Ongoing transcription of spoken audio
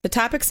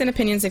topics and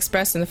opinions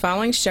expressed in the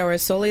following show are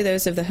solely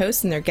those of the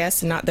hosts and their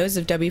guests and not those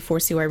of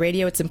W4CY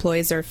Radio, its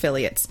employees, or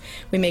affiliates.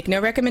 We make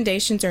no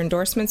recommendations or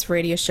endorsements for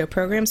radio show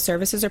programs,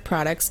 services, or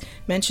products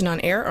mentioned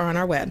on air or on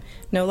our web.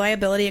 No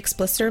liability,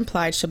 explicit or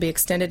implied, shall be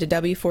extended to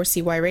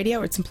W4CY Radio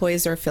or its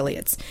employees or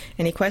affiliates.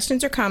 Any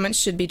questions or comments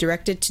should be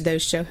directed to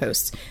those show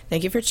hosts.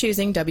 Thank you for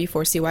choosing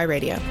W4CY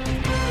Radio.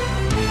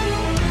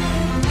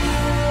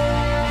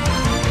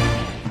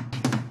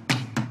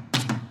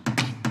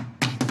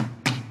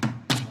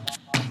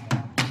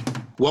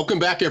 Welcome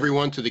back,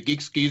 everyone, to the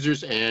Geeks,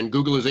 Geezers, and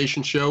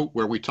Googlization show,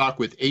 where we talk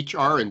with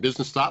HR and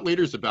business thought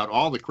leaders about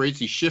all the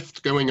crazy shifts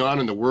going on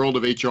in the world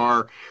of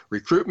HR,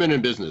 recruitment,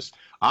 and business.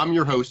 I'm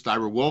your host,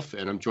 Ira Wolf,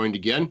 and I'm joined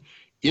again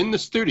in the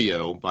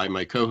studio by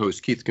my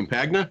co-host, Keith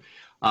Compagna,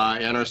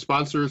 and our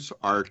sponsors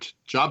are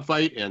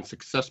JobVite and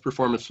Success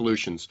Performance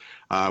Solutions.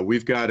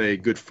 We've got a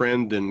good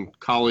friend and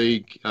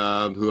colleague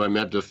who I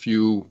met a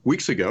few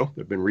weeks ago.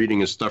 I've been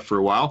reading his stuff for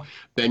a while.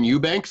 Ben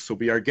Eubanks will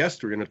be our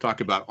guest. We're going to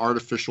talk about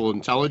artificial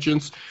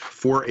intelligence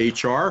for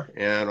HR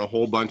and a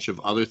whole bunch of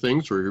other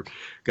things. We've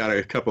got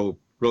a couple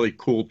really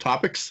cool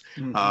topics.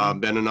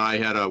 Ben and I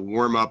had a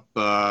warm-up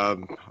a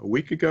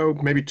week ago,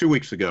 maybe 2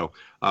 weeks ago,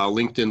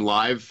 LinkedIn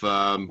Live.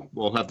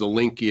 We'll have the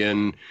link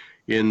in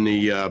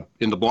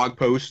the blog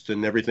post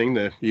and everything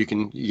that you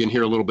can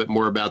hear a little bit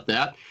more about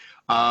that.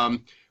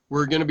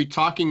 We're going to be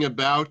talking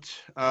about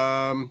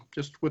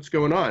just what's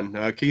going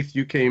on. Keith,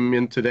 you came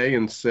in today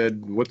and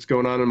said, "What's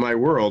going on in my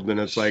world?" And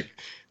it's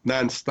like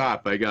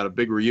nonstop. I got a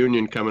big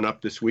reunion coming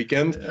up this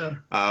weekend,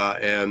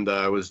 and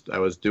I was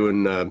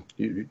doing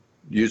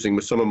using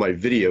some of my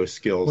video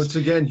skills. Once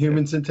again,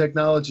 humans and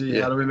technology.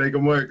 How do we make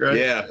them work, right?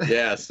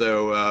 Yeah.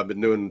 So I've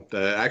been doing.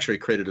 Actually,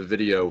 created a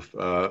video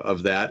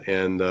of that,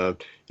 and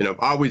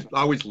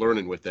always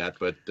learning with that.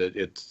 But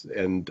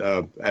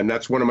and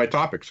that's one of my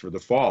topics for the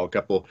fall. A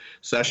couple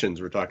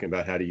sessions we're talking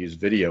about how to use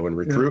video in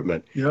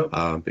recruitment.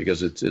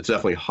 Because it's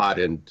definitely hot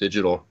in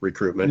digital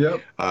recruitment.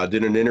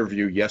 Did an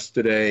interview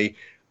yesterday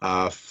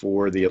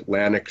for the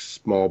Atlantic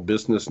Small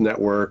Business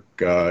Network.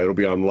 It'll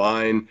be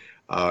online.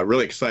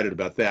 Really excited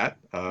about that.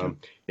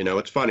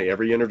 It's funny.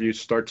 Every interview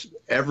starts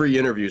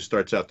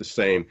out the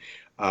same.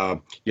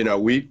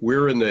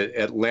 We're in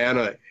the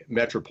Atlanta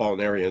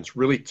metropolitan area, and it's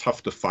really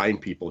tough to find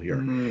people here.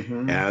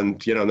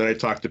 And then I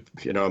talked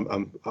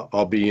to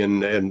I'll be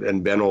in,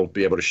 and Ben will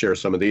be able to share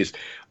some of these.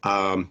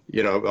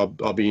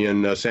 I'll be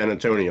in San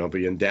Antonio. I'll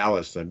be in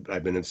Dallas.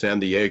 I've been in San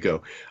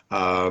Diego.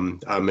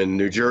 I'm in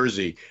New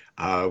Jersey.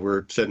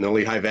 We're sitting in the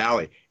Lehigh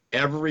Valley.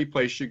 Every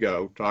place you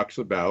go talks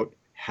about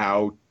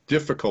how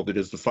difficult it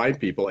is to find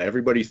people.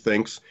 Everybody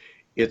thinks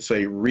it's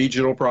a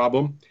regional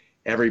problem.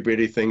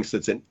 Everybody thinks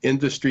it's an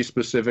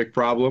industry-specific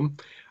problem.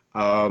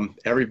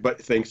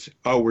 Everybody thinks,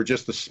 we're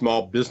just a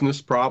small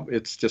business problem.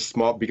 It's just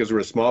small because we're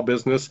a small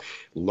business,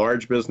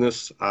 large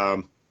business. I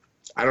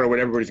don't know when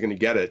everybody's going to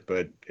get it,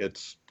 but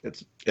it's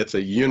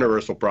a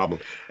universal problem,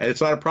 and it's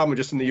not a problem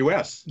just in the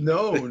U.S.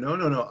 No.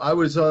 I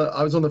was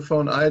on the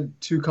phone. I had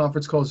 2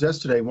 conference calls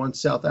yesterday. One in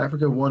South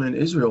Africa, one in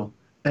Israel,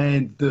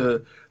 and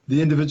the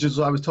individuals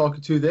I was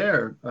talking to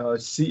there,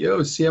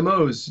 CEOs,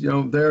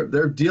 CMOs,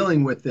 they're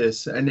dealing with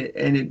this, and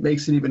it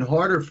makes it even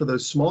harder for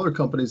those smaller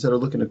companies that are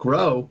looking to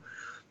grow,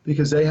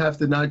 because they have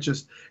to not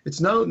just,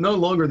 it's no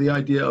longer the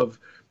idea of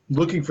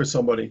looking for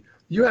somebody.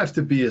 You have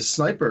to be a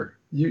sniper.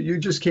 You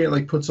just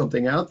can't put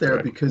something out there,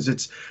 right? Because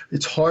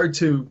it's hard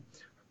to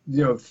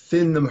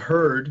thin the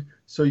herd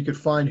so you could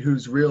find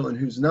who's real and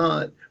who's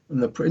not in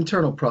the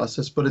internal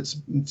process. But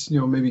it's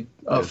maybe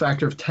a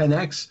factor of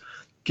 10x.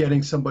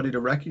 Getting somebody to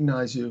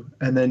recognize you,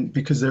 and then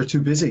because they're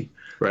too busy,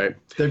 right?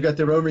 They've got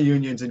their own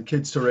reunions and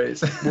kids to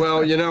raise.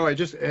 Well, I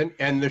just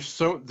and there's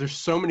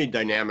so many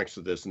dynamics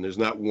of this, and there's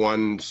not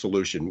one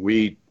solution.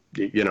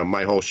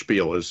 My whole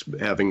spiel is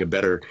having a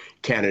better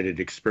candidate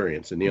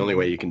experience, and the only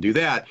way you can do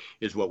that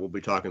is what we'll be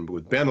talking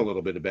with Ben a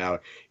little bit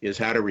about, is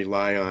how to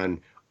rely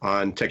on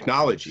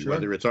technology,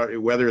 whether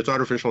it's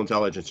artificial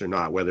intelligence or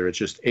not, whether it's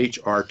just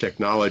HR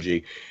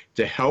technology,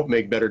 to help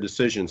make better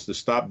decisions, to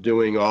stop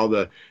doing all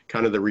the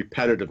kind of the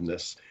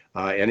repetitiveness,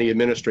 any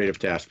administrative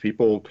tasks.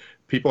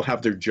 People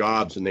have their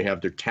jobs and they have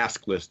their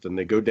task list, and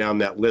they go down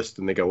that list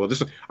and they go, well,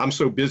 I'm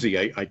so busy,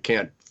 I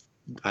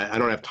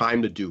don't have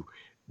time to do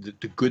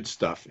the good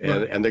stuff.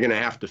 And they're going to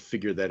have to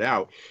figure that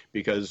out,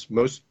 because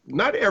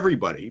not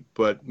everybody,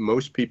 but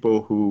most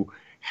people who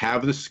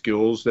have the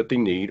skills that they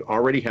need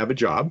already have a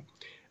job.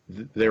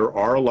 There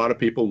are a lot of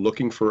people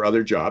looking for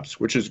other jobs,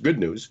 which is good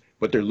news,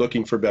 but they're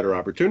looking for better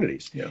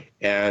opportunities.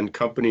 And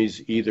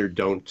companies either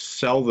don't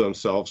sell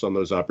themselves on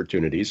those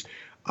opportunities,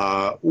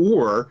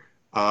 or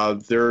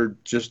they're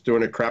just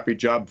doing a crappy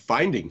job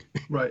finding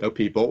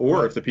people.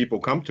 Or if the people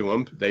come to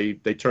them, they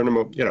turn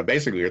them,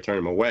 basically turn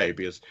them away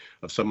because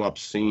of some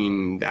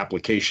obscene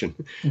application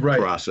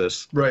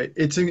process. Right.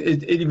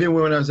 Even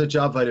when I was at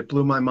JobVite, it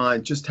blew my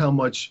mind just how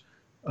much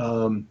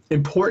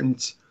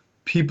importance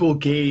people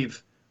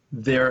gave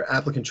their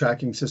applicant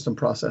tracking system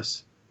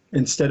process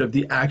instead of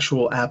the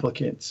actual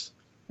applicants.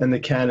 and the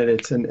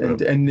candidates,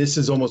 and this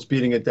is almost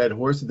beating a dead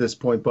horse at this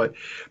point. But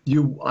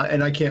I'm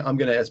going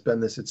to ask Ben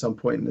this at some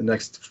point in the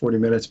next 40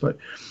 minutes, but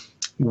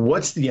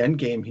what's the end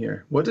game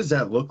here? What does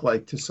that look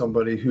like to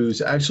somebody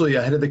who's actually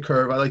ahead of the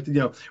curve? I like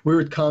to, we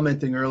were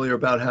commenting earlier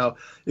about how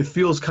it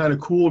feels kind of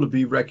cool to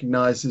be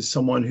recognized as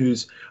someone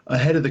who's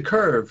ahead of the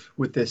curve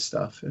with this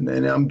stuff. And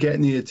I'm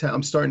getting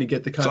I'm starting to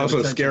get the kind of It's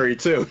also scary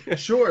too.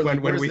 Sure.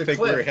 when we think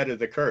we're ahead of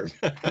the curve.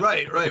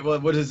 Right. Well,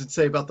 what does it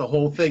say about the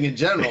whole thing in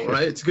general,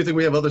 right? It's a good thing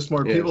we have other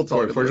smart people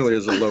talking. Unfortunately,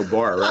 there's a low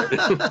bar, right?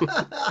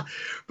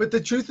 But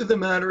the truth of the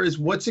matter is,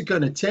 what's it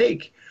going to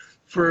take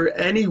for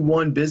any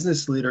one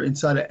business leader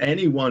inside of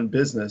any one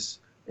business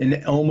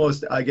in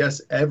almost, I guess,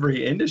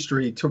 every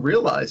industry to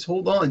realize,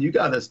 hold on, you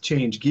got to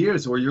change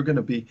gears or you're going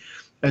to be,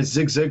 as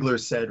Zig Ziglar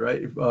said,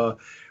 right?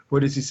 What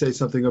does he say?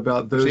 Something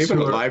about those was he even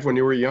alive when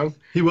you were young?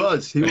 He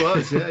was.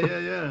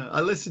 Yeah.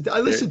 I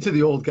listened to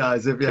the old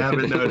guys, if you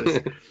haven't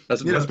noticed.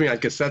 Must be on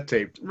cassette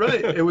tape.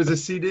 Right. It was a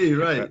CD,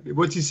 right.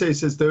 What's he say? He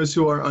says, those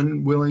who are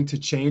unwilling to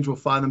change will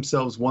find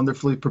themselves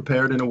wonderfully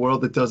prepared in a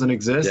world that doesn't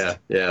exist. Yeah,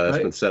 that's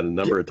been said a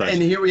number of times.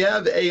 And here we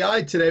have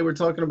AI today. We're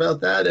talking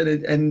about that,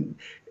 and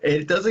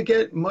it doesn't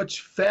get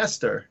much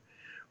faster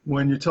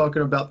when you're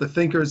talking about the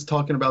thinkers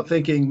talking about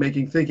thinking,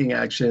 making thinking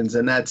actions,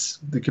 and that's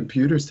the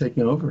computers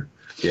taking over.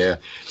 Yeah.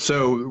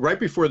 So right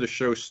before the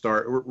show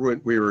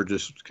we were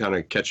just kind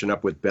of catching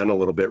up with Ben a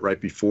little bit right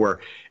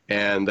before,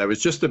 and I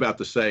was just about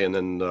to say, and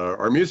then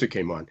our music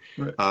came on.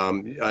 Right.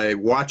 I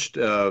watched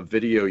a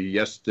video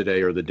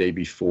yesterday or the day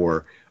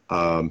before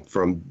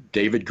from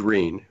David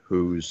Green,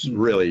 who's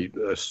really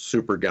a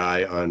super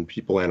guy on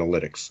people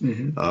analytics,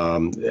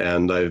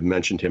 and I've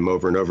mentioned him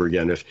over and over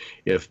again.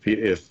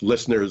 If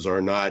listeners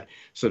are not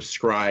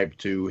subscribed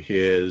to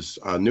his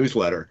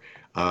newsletter,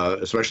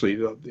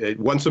 especially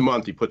once a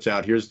month he puts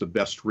out, here's the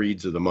best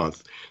reads of the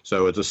month.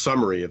 So it's a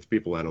summary of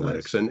people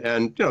analytics. Nice.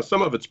 And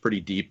some of it's pretty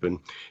deep and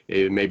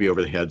maybe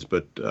over the heads,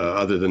 but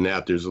other than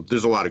that, there's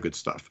a lot of good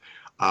stuff.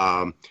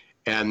 And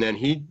then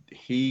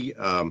he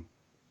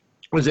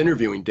was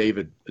interviewing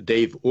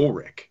Dave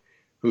Ulrich,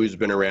 who's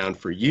been around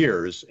for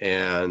years,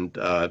 and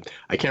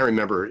I can't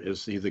remember,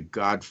 is he the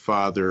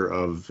godfather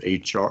of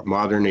HR,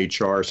 modern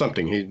HR, or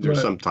something?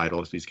 There's some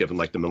title he's given,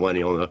 like the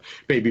millennial and the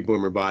baby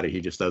boomer body.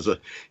 He just does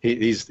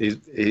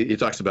he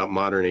talks about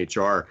modern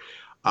HR.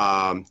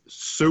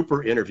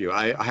 Super interview.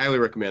 I highly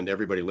recommend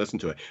everybody listen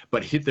to it.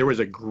 But there was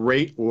a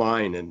great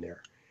line in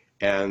there,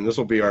 and this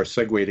will be our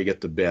segue to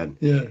get to Ben.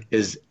 Yeah.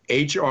 Is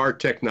HR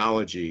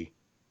technology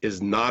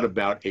is not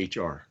about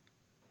HR.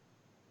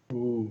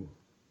 Ooh.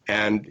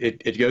 And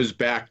it goes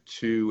back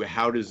to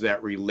how does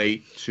that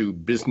relate to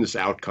business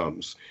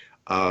outcomes?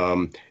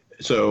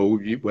 So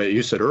what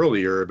you said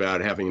earlier about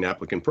having an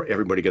applicant,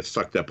 everybody gets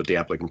sucked up at the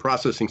applicant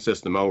processing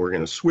system. Oh, we're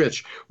going to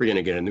switch. We're going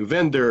to get a new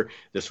vendor.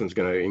 This one's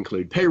going to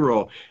include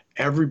payroll.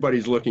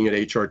 Everybody's looking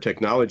at HR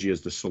technology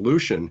as the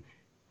solution.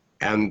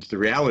 And the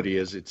reality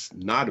is it's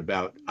not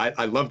about,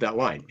 I love that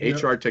line. Yeah.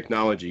 HR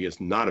technology is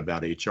not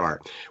about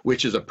HR,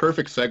 which is a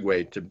perfect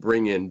segue to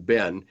bring in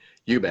Ben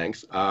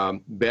Eubanks.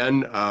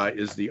 Ben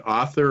is the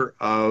author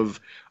of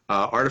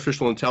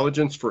Artificial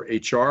Intelligence for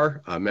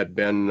HR. I met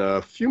Ben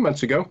a few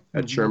months ago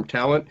at SHRM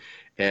Talent,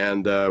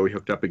 and we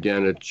hooked up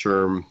again at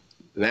SHRM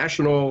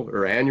National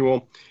or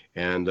Annual,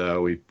 and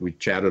we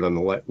chatted on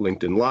the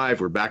LinkedIn Live.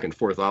 We're back and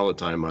forth all the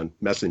time on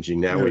messaging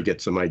now. Yeah. We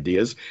get some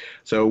ideas.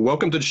 So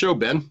welcome to the show,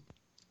 Ben.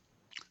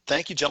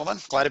 Thank you, gentlemen.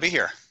 Glad to be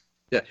here.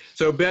 Yeah.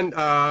 So Ben,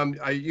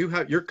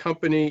 your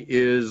company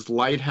is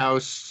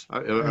Lighthouse. I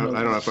don't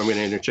know if I'm going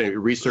to interchange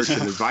research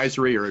and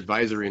advisory or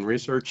advisory and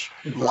research.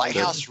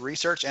 Lighthouse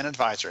Research and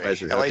Advisory.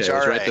 LHRA. Okay, I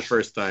was right the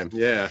first time.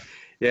 Yeah.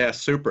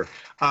 Super.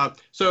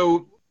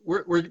 So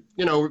we're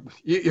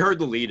you heard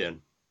the lead in,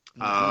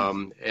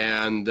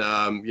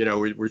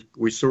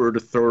 we sort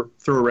of threw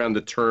around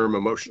the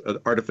term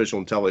artificial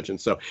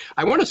intelligence. So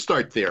I want to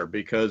start there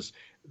because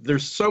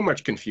there's so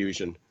much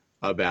confusion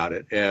about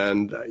it,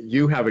 and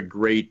you have a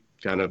great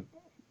kind of,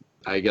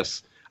 I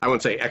guess, I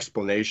won't say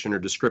explanation or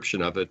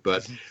description of it,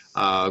 but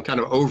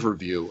kind of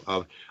overview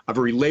of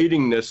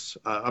relating this.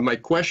 My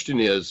question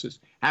is,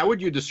 how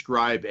would you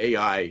describe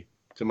AI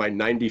to my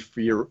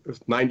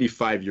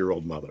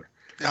 95-year-old mother?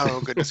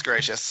 Oh, goodness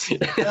gracious.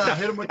 Yeah,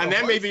 hit him with and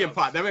that may be an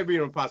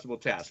impossible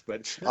task,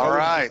 but all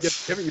right,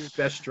 give it your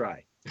best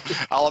try.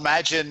 I'll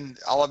imagine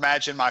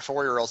my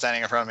 4-year-old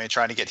standing in front of me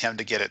trying to get him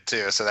to get it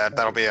too. So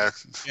that'll be will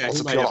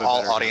appeal to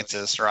all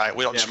audiences, right?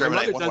 We don't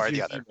discriminate one way or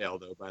the other. Email,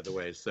 though, by the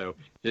way, so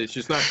it's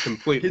just not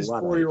complete. His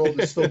 4-year-old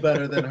is still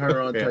better than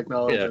her on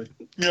technology.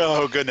 Yeah.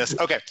 Oh goodness.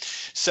 Okay,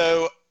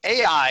 so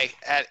AI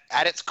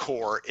at its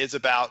core is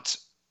about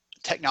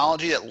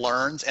technology that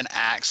learns and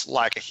acts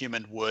like a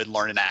human would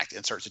learn and act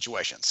in certain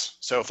situations.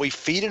 So if we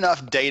feed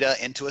enough data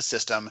into a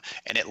system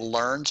and it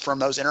learns from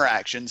those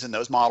interactions and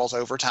those models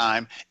over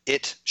time,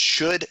 it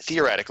should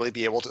theoretically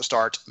be able to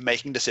start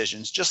making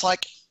decisions just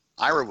like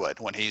Ira would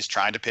when he's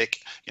trying to pick,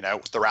 the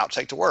route to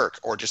take to work,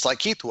 or just like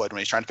Keith would when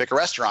he's trying to pick a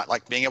restaurant,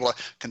 like being able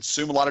to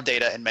consume a lot of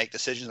data and make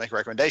decisions, make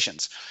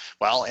recommendations.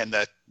 Well, in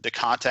the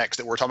context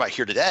that we're talking about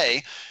here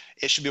today,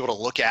 it should be able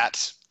to look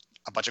at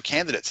a bunch of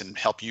candidates and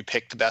help you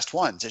pick the best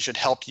ones. It should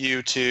help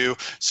you to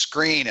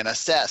screen and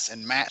assess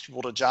and match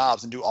people to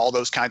jobs and do all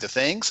those kinds of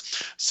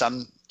things.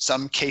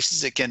 Some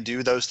cases it can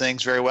do those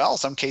things very well.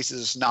 Some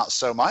cases not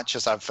so much,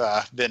 as I've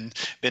been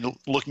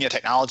looking at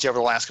technology over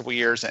the last couple of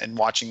years and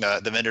watching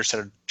the vendors that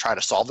are trying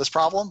to solve this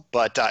problem.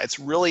 But it's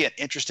really an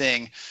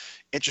interesting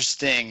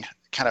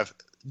kind of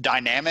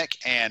dynamic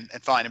and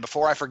fun. And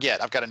before I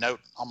forget, I've got a note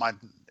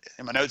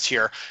in my notes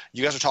here.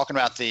 You guys are talking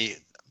about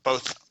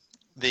both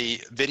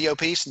the video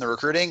piece and the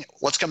recruiting.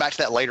 Let's come back to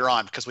that later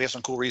on, because we have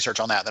some cool research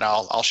on that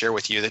I'll share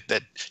with you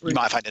that you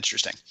might find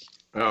interesting.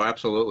 Oh,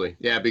 absolutely.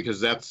 Yeah, because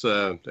that's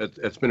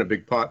been a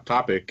big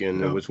topic,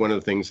 and it was one of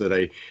the things that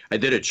I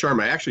did at Charm.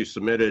 I actually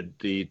submitted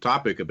the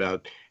topic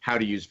about how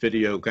to use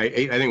video. I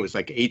think it was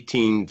like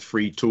 18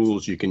 free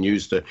tools you can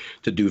use to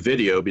do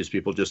video, because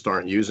people just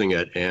aren't using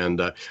it.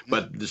 And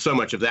but so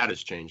much of that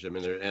has changed. I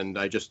mean, and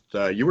I just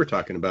you were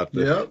talking about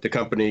the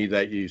company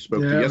that you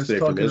spoke to yesterday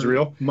from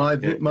Israel. My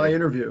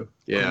interview.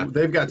 Yeah,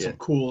 they've got some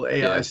cool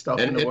AI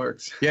stuff in the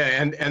works.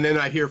 Yeah, and then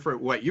I hear for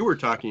what you were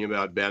talking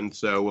about, Ben.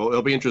 So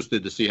we'll be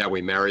interested to see how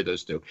we marry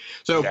those two.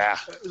 So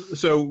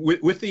so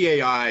with the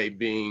AI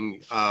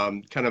being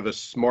kind of a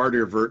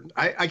smarter version,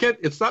 I get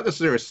it's not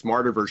necessarily a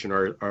smarter version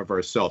of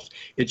ourselves.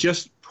 It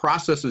just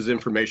processes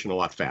information a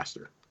lot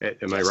faster.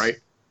 Am I right?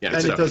 Yeah,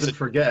 and it doesn't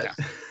forget.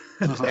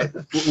 Yeah.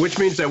 Which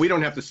means that we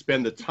don't have to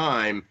spend the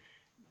time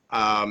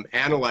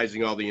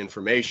analyzing all the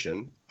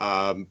information,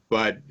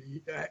 but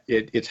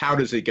it's how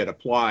does it get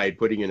applied,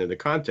 putting it into the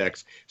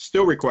context,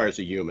 still requires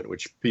a human,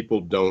 which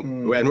people don't,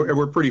 and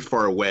we're pretty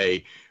far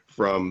away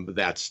from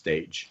that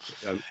stage.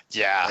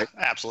 Yeah,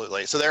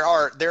 absolutely. So there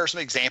are some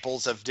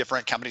examples of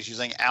different companies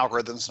using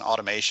algorithms and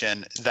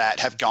automation that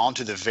have gone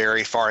to the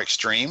very far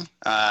extreme.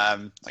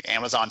 Like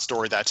Amazon's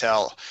story that I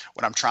tell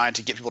when I'm trying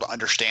to get people to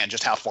understand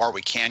just how far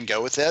we can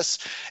go with this.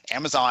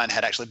 Amazon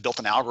had actually built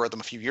an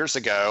algorithm a few years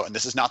ago, and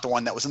this is not the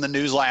one that was in the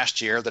news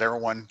last year that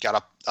everyone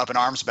got up in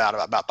arms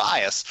about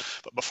bias.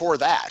 But before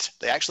that,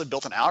 they actually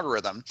built an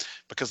algorithm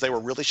because they were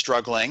really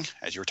struggling,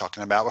 as you were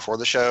talking about before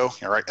the show,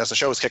 right, as the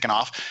show was kicking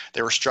off,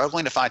 they were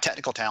struggling to find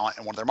technical talent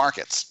in one of their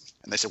markets.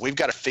 And they said, we've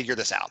got to figure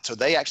this out. So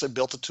they actually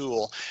built a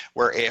tool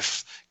where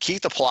if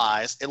Keith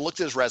applies, it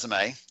looked at his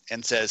resume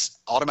and says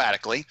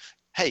automatically,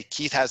 hey,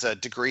 Keith has a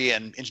degree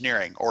in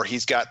engineering, or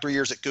he's got 3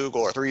 years at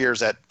Google or 3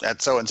 years at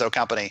so-and-so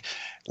company.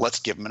 Let's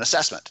give him an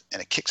assessment.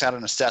 And it kicks out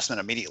an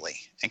assessment immediately.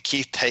 And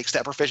Keith takes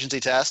that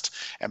proficiency test.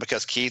 And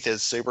because Keith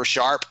is super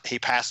sharp, he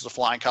passes with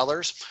flying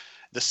colors.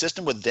 The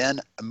system would then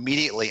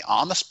immediately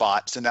on the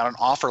spot send out an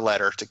offer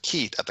letter to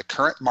Keith at the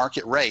current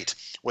market rate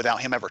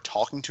without him ever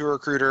talking to a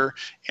recruiter,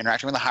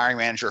 interacting with a hiring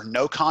manager,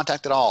 no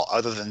contact at all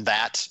other than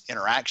that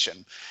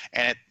interaction.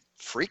 And it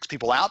freaks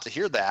people out to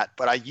hear that,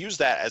 but I use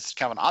that as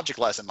kind of an object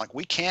lesson. Like,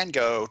 we can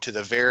go to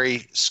the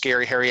very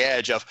scary, hairy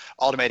edge of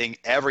automating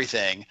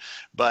everything,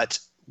 but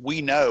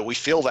we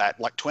feel that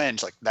like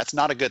twinge, like that's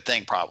not a good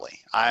thing probably.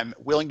 I'm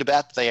willing to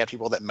bet that they have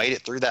people that made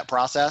it through that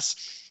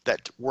process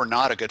that were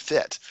not a good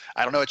fit.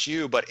 I don't know it's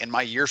you, but in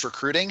my years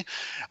recruiting,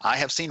 I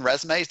have seen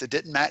resumes that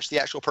didn't match the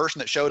actual person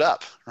that showed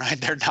up,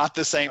 right? They're not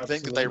the same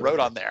thing that they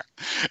wrote on there.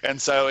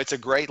 And so it's a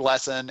great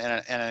lesson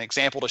and an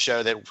example to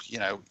show that,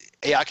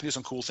 AI can do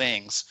some cool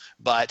things,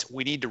 but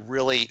we need to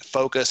really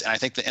focus. And I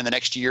think that in the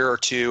next year or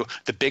two,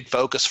 the big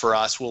focus for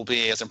us will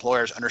be as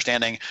employers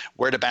understanding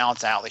where to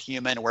balance out the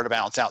human, where to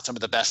balance out some of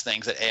the best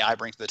things that AI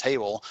brings to the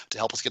table to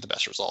help us get the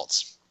best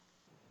results.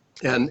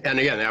 And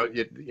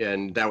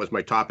again, that was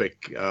my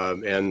topic,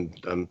 and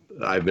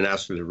I've been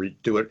asked to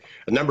redo it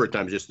a number of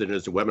times. Just did it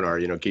as a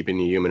webinar, keeping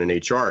the human in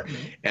HR,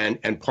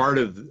 and part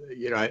of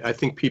I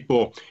think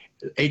people,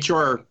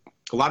 HR,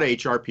 a lot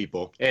of HR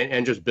people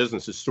and just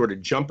businesses sort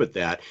of jump at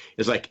that.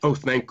 It's like, oh,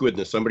 thank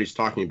goodness somebody's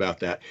talking about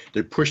that.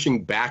 They're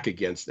pushing back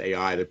against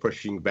AI. They're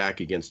pushing back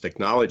against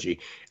technology,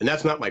 and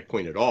that's not my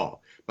point at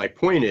all. My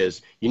point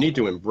is you need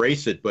to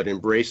embrace it, but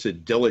embrace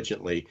it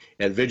diligently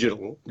and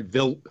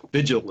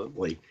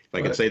vigilantly, if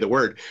I can say the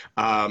word,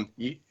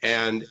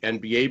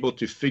 and be able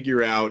to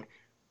figure out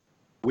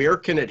where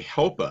can it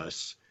help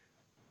us,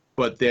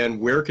 but then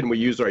where can we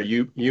use our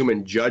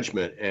human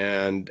judgment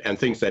and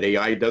things that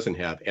AI doesn't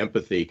have,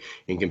 empathy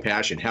and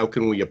compassion. How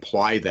can we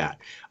apply that?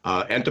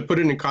 And to put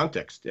it in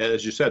context,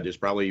 as you said, there's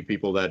probably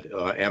people that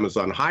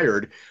Amazon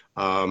hired,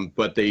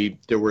 but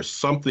there was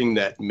something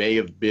that may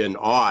have been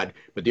odd,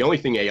 but the only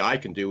thing AI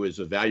can do is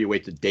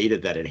evaluate the data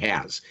that it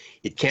has.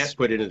 It can't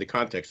put it into the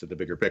context of the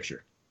bigger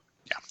picture.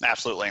 Yeah,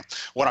 absolutely.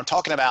 What I'm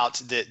talking about,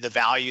 the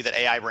value that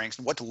AI brings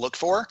and what to look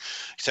for.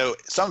 So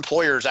some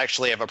employers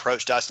actually have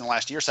approached us in the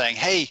last year saying,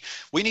 hey,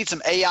 we need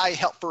some AI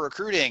help for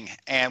recruiting.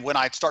 And when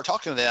I start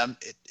talking to them,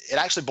 it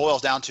actually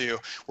boils down to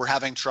we're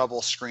having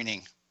trouble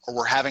screening, or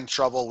we're having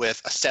trouble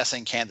with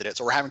assessing candidates,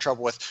 or we're having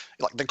trouble with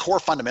like the core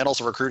fundamentals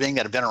of recruiting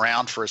that have been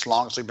around for as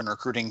long as we've been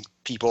recruiting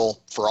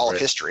people for all of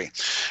history,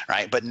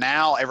 right? But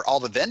now all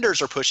the vendors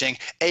are pushing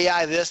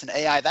AI this and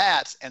AI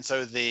that, and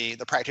so the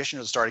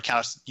practitioners started kind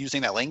of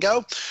using that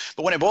lingo.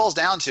 But when it boils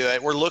down to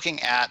it, we're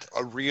looking at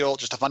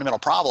just a fundamental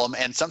problem,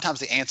 and sometimes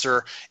the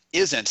answer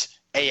isn't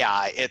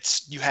AI.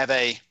 You have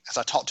as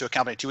I talked to a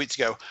company 2 weeks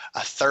ago, a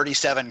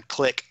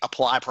 37-click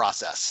apply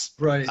process.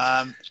 Right.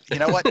 You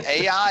know what?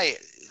 AI,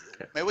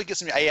 maybe we get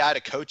some AI to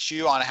coach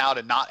you on how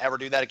to not ever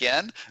do that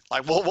again.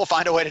 Like we'll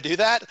find a way to do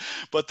that.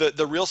 But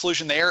the real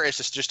solution there is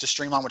just to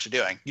streamline what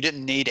you're doing. You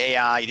didn't need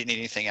AI. You didn't need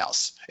anything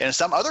else. And in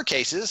some other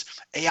cases,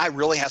 AI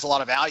really has a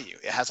lot of value.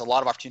 It has a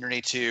lot of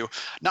opportunity to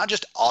not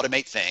just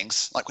automate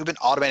things. Like we've been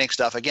automating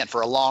stuff, again,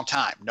 for a long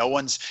time. No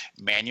one's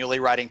manually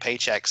writing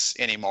paychecks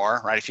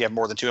anymore, right? If you have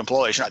more than 2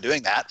 employees, you're not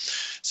doing that.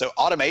 So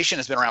automation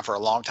has been around for a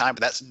long time,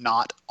 but that's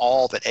not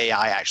all that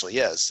AI actually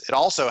is. It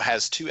also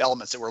has 2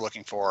 elements that we're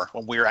looking for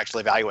when we're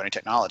actually evaluating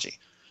technology.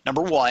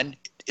 Number one,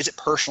 is it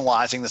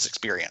personalizing this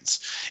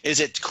experience? Is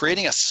it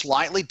creating a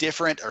slightly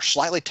different or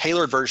slightly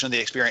tailored version of the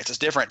experience that's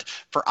different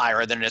for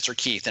Ira than it is for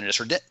Keith, than it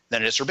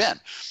is for Ben?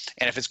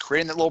 And if it's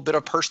creating that little bit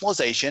of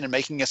personalization and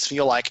making us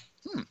feel like,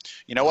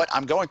 you know what,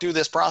 I'm going through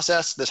this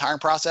process, this hiring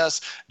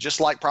process,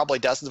 just like probably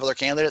dozens of other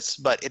candidates,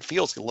 but it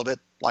feels a little bit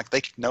like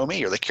they know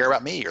me or they care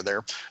about me or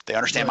they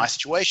understand my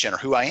situation or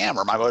who I am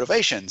or my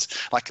motivations.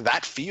 Like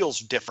that feels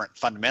different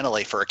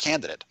fundamentally for a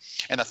candidate.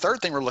 And the third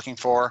thing we're looking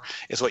for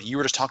is what you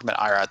were just talking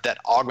about, Ira, that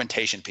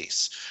augmentation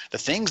piece. The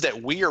things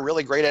that we are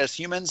really great at as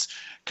humans,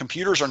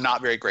 computers are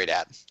not very great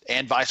at,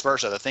 and vice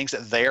versa. The things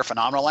that they are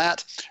phenomenal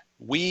at,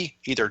 we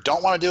either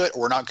don't want to do it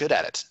or we're not good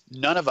at it.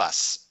 None of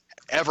us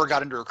ever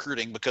got into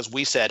recruiting because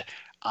we said,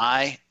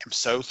 I am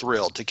so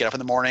thrilled to get up in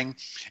the morning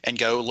and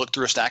go look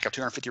through a stack of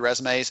 250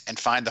 resumes and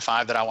find the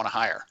 5 that I want to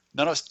hire.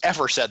 None of us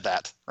ever said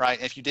that,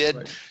 right? If you did,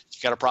 you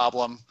got a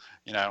problem,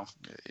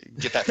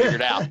 get that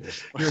figured out.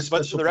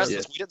 But for the rest of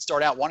us, we didn't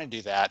start out wanting to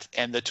do that.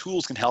 And the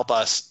tools can help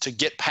us to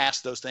get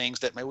past those things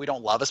that maybe we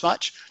don't love as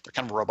much. They're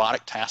kind of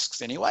robotic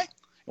tasks anyway.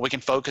 We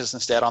can focus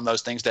instead on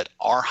those things that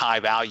are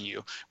high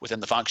value within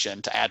the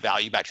function to add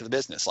value back to the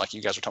business, like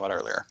you guys were talking about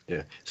earlier.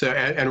 Yeah. So,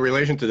 and in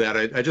relation to that,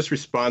 I just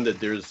responded.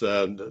 There's,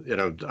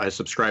 I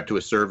subscribe to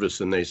a service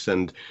and they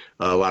send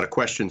a lot of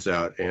questions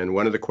out. And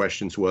one of the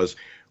questions was,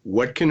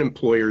 what can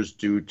employers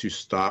do to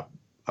stop,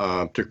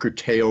 to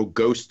curtail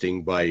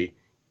ghosting by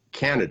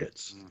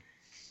candidates?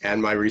 And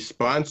my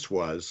response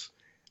was,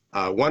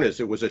 one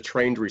is it was a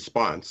trained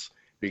response.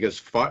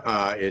 Because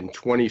in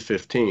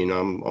 2015,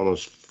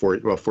 almost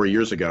 4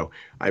 years ago,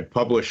 I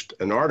published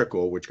an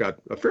article which got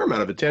a fair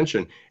amount of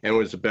attention and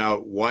was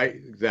about why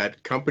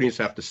that companies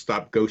have to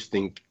stop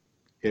ghosting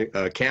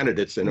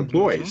candidates and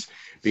employees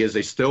because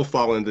they still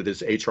fall into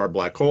this HR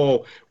black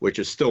hole, which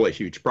is still a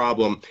huge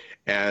problem.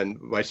 And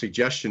my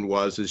suggestion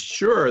is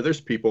sure,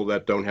 there's people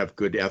that don't have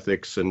good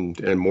ethics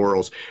and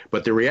morals,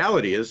 but the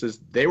reality is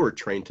they were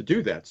trained to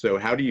do that. So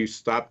how do you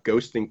stop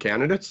ghosting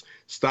candidates?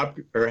 How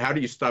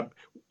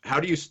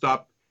do you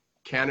stop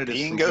candidates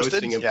being from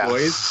ghosted? Ghosting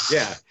employees?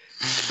 Yeah.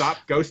 Stop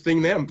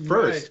ghosting them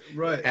first.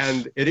 Right.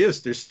 And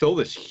there's still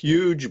this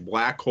huge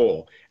black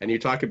hole. And you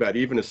talk about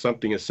even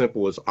something as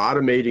simple as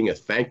automating a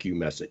thank you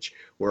message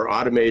or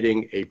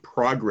automating a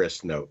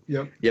progress note,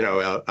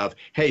 of,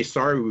 hey,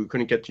 sorry, we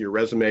couldn't get to your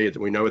resume.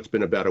 We know it's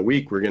been about a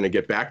week. We're going to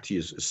get back to you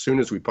as soon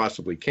as we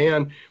possibly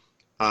can.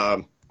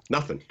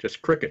 Nothing,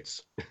 just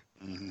crickets.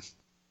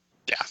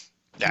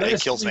 Yeah,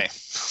 it kills me.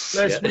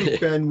 Last week,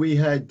 Ben, we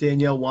had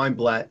Danielle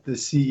Weinblatt, the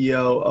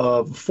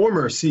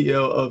former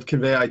CEO of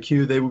Convey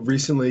IQ. They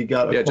recently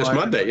got acquired. Just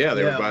Monday. Yeah,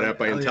 they were bought out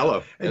by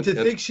Intello. And to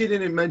think she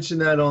didn't mention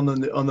that on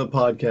the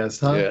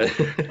podcast, huh? Yeah.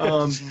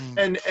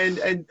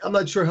 And I'm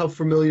not sure how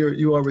familiar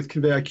you are with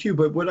Convey IQ,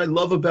 but what I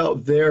love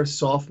about their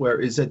software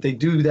is that they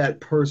do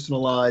that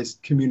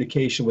personalized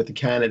communication with the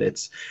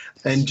candidates,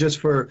 and just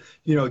for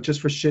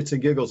shits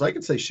and giggles, I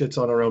can say shits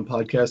on our own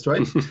podcast,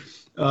 right?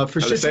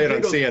 For shits say and it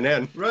giggles, on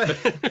CNN. Right.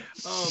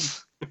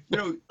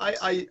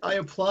 I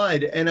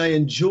applied and I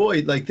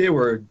enjoyed, like, there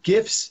were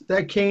GIFs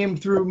that came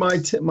through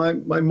my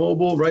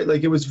mobile, right?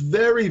 Like, it was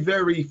very,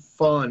 very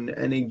fun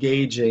and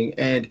engaging,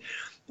 and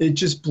it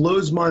just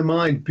blows my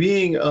mind.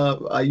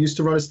 I used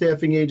to run a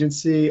staffing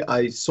agency.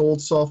 I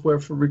sold software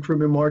for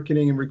recruitment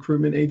marketing and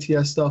recruitment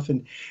ATS stuff,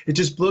 and it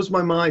just blows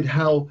my mind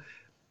how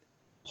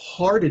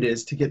hard it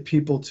is to get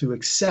people to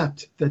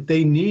accept that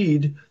they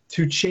need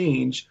to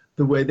change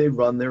the way they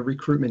run their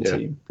recruitment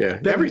team. Yeah,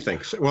 everything.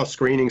 Well,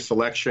 screening,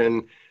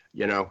 selection,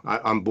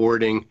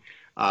 onboarding,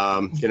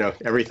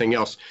 everything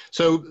else.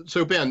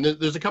 So Ben,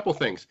 there's a couple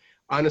things.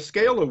 On a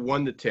scale of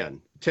 1 to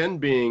 10, 10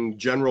 being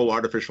general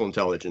artificial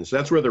intelligence,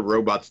 that's where the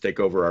robots take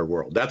over our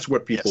world. That's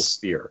what people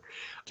fear.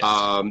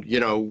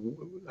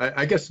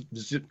 I guess,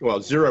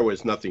 0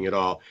 is nothing at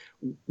all.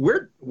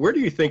 Where do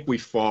you think we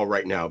fall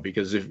right now?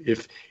 Because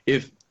if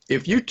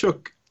you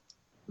took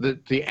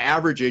the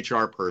average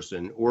HR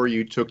person, or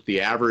you took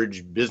the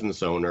average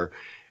business owner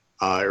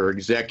or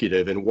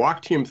executive and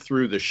walked him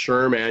through the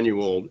SHRM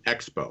Annual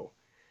Expo,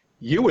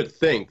 you would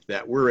think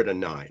that we're at a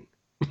 9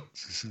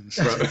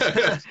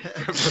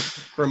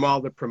 from all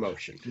the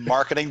promotion.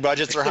 Marketing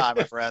budgets are high,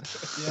 my friend.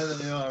 Yeah,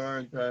 they are,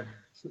 aren't they?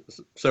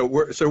 So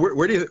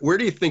where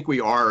do you think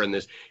we are in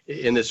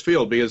this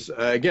field? Because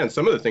again,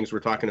 some of the things we're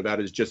talking about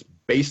is just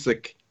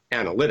basic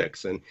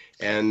analytics,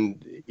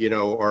 and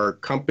our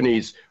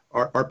companies.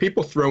 Are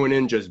people throwing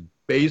in just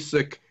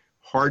basic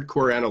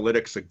hardcore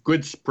analytics, a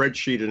good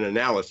spreadsheet and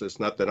analysis,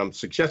 not that I'm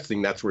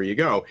suggesting that's where you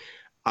go.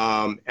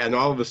 And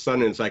all of a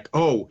sudden it's like,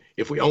 oh,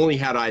 if we only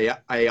had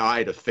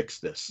AI to fix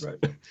this.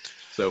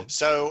 Right.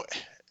 So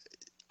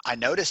I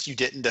noticed you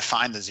didn't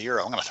define the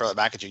zero. I'm going to throw that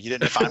back at you. You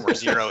didn't define where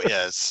zero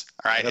is.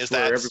 All right. That's is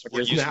that we're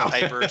using now. the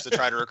papers to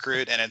try to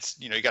recruit, and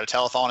it's, you got a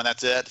telephone and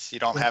that's it. You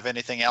don't have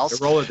anything else.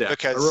 A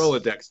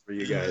Rolodex for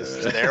you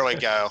guys. There we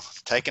go.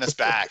 Taking us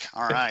back.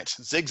 All right.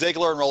 Zig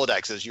Ziglar and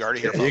Rolodexes. You already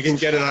hear you can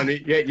get it on.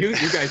 Yeah, you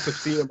guys have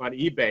seen them on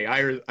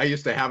eBay. I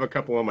used to have a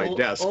couple on my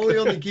desk. Only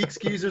on the Geek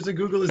Skeezers and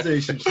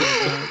Googleization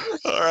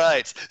show. All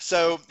right.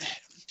 So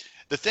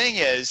the thing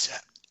is,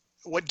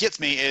 what gets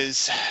me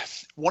is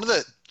one of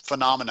the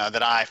phenomena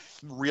that I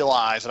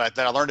realized that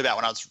I learned about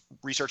when I was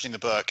researching the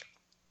book.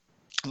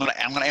 I'm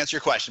going to answer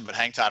your question, but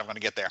hang tight. I'm going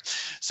to get there.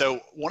 So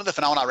one of the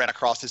phenomena I ran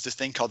across is this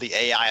thing called the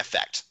AI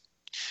effect.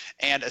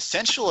 And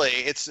essentially,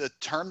 it's a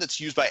term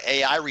that's used by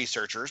AI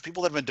researchers,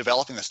 people that have been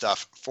developing this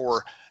stuff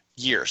for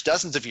years,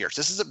 dozens of years.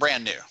 This isn't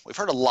brand new. We've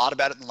heard a lot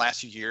about it in the last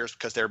few years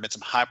because there have been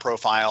some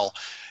high-profile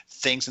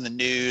things in the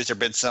news. There have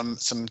been some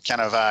kind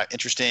of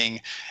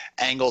interesting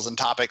angles and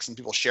topics and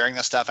people sharing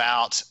this stuff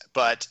out.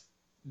 But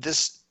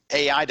this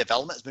AI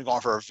development has been going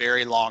on for a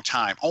very long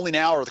time. Only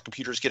now are the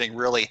computers getting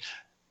really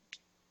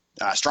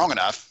strong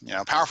enough,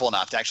 powerful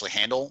enough to actually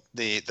handle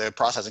the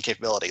processing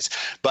capabilities.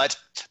 But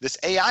this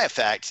AI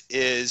effect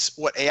is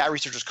what AI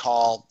researchers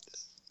call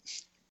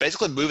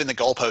basically moving the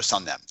goalposts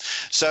on them.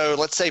 So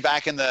let's say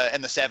back in the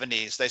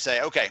 70s, they say,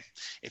 okay,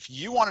 if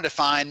you want to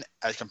define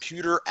a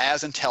computer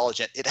as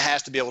intelligent, it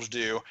has to be able to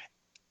do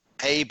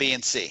A, B,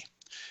 and C.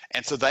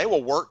 And so they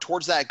will work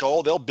towards that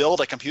goal. They'll build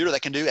a computer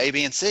that can do A,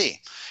 B, and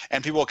C.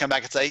 And people will come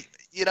back and say,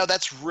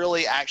 that's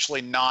really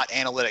actually not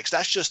analytics.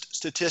 That's just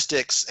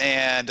statistics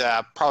and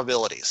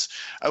probabilities.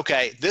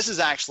 Okay, this is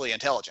actually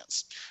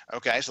intelligence.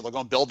 Okay, so they're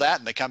going to build that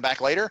and they come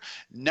back later.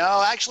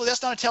 No, actually,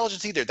 that's not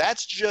intelligence either.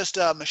 That's just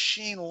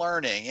machine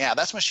learning. Yeah,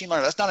 that's machine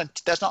learning.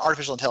 That's not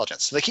artificial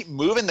intelligence. So they keep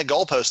moving the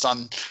goalpost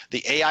on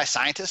the AI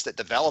scientists that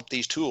develop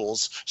these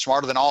tools,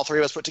 smarter than all three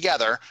of us put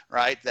together,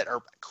 right, that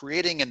are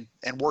creating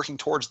and working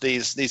towards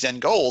these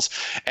end goals.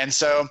 And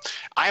so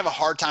I have a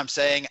hard time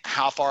saying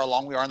how far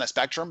along we are on that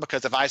spectrum,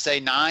 because if I say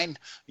 9,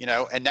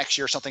 and next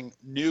year something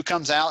new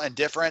comes out and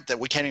different that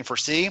we can't even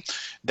foresee,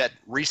 that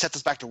resets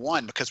us back to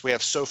 1 because we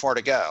have so far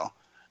to go.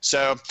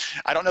 So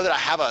I don't know that I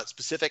have a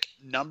specific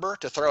number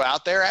to throw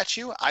out there at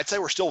you. I'd say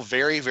we're still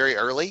very, very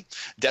early.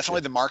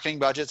 Definitely the marketing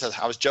budgets, as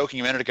I was joking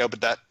a minute ago, but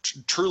that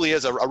truly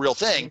is a real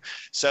thing.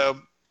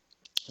 So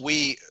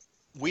we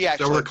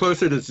actually. So we're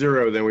closer to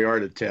 0 than we are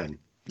to 10.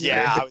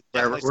 Yeah.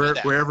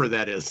 Wherever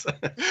that is.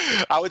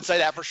 I would say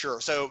that for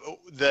sure. So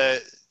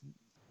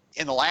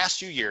in the last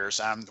few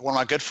years, one of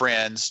my good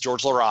friends,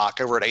 George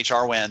LaRock over at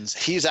HR Wins,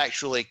 he's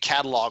actually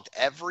cataloged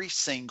every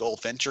single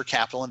venture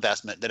capital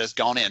investment that has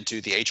gone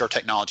into the HR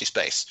technology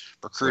space,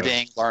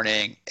 recruiting,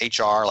 learning,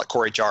 HR, like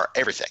core HR,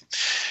 everything.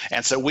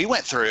 And so we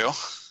went through,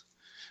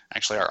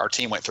 actually our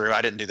team went through,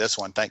 I didn't do this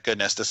one, thank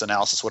goodness, this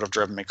analysis would have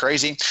driven me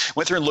crazy,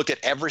 went through and looked at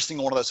every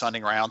single one of those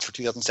funding rounds for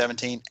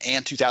 2017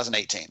 and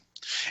 2018.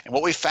 And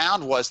what we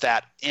found was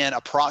that in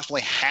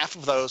approximately half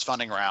of those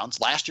funding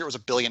rounds, last year it was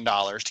 $1 billion,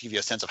 to give you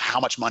a sense of how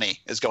much money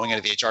is going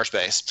into the HR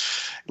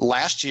space.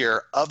 Last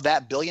year, of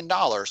that $1 billion,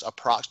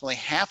 approximately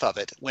half of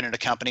it went into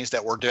companies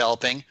that were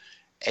developing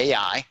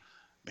AI,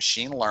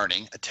 machine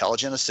learning,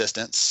 intelligent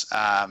assistants,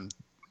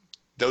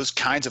 those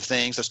kinds of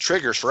things, those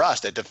triggers for us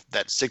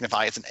that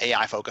signify it's an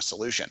AI-focused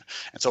solution.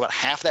 And so about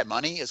half that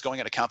money is going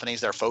into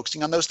companies that are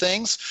focusing on those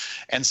things.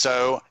 And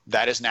so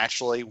that is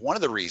naturally one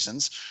of the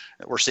reasons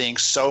that we're seeing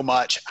so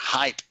much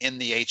hype in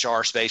the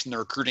HR space, in the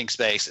recruiting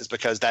space, is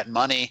because that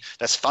money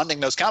that's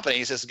funding those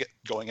companies is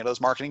going into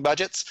those marketing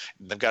budgets.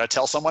 They've got to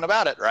tell someone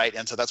about it, right?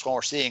 And so that's why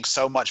we're seeing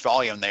so much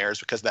volume there, is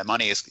because that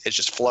money is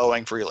just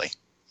flowing freely.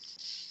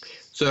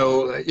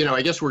 So,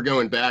 I guess we're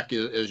going back,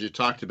 as you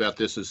talked about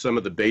this, as some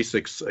of the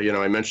basics.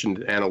 I mentioned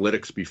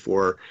analytics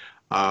before,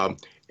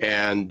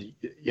 and,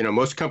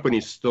 most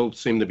companies still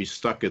seem to be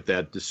stuck at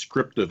that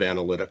descriptive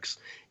analytics.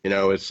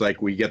 It's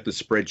like we get the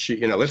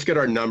spreadsheet, let's get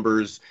our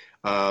numbers,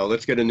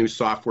 let's get a new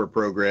software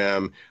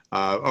program.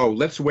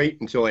 Let's wait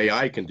until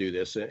AI can do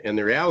this. And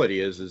the reality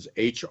is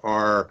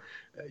HR,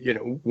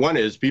 one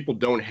is people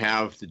don't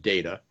have the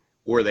data,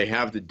 or they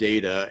have the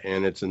data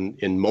and it's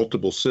in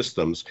multiple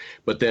systems,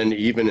 but then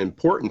even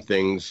important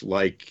things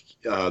like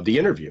the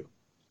interview.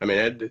 I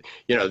mean,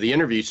 the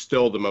interview is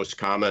still the most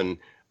common,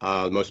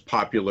 most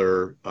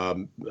popular,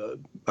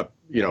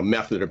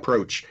 method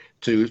approach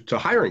to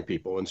hiring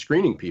people and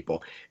screening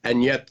people.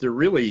 And yet there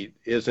really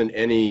isn't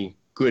any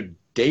good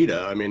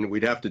data. I mean,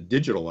 we'd have to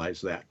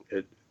digitalize that.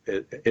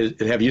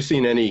 Have you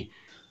seen any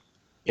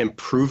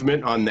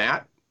improvement on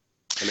that?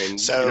 I mean,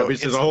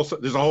 there's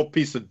a whole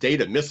piece of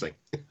data missing.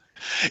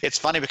 It's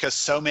funny because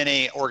so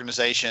many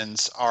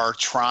organizations are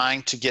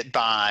trying to get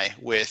by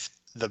with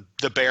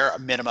the bare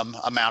minimum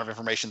amount of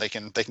information they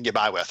can get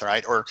by with,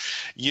 right? Or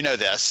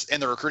this in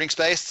the recruiting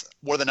space,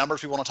 what are the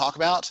numbers people want to talk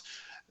about?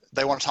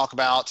 They want to talk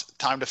about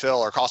time to fill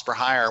or cost per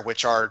hire,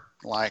 which are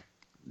like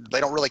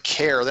don't really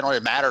care. They don't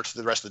really matter to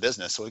the rest of the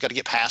business. So we've got to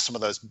get past some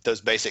of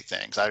those basic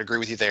things. I agree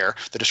with you there.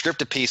 The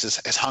descriptive piece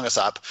has hung us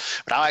up.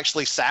 But I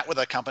actually sat with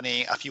a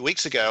company a few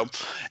weeks ago,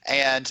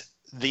 and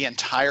the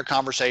entire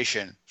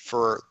conversation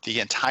for the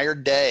entire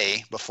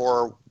day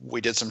before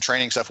we did some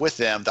training stuff with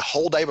them, the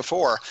whole day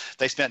before,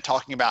 they spent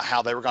talking about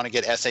how they were going to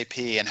get SAP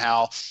and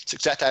how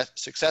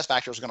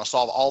SuccessFactors was going to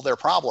solve all their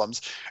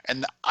problems.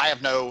 And I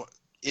have no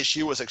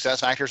issue with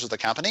SuccessFactors as a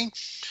company,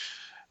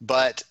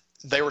 but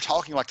they were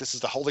talking like this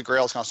is the holy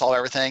grail, it's going to solve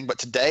everything. But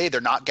today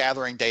they're not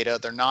gathering data.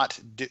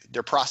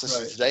 Their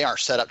processes today aren't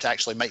set up to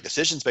actually make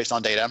decisions based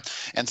on data.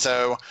 And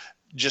so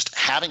just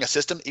having a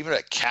system, even if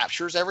it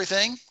captures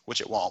everything, which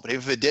it won't, but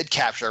if it did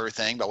capture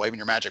everything by waving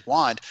your magic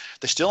wand,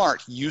 they still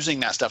aren't using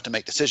that stuff to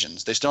make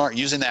decisions. They still aren't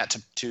using that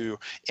to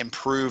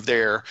improve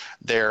their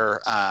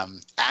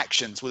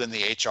actions within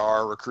the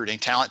HR recruiting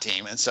talent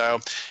team. And so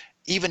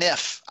even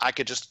if I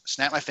could just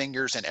snap my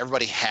fingers and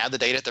everybody had the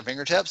data at their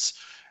fingertips,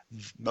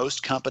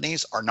 most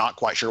companies are not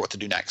quite sure what to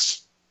do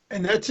next.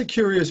 And that's a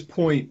curious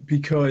point,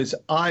 because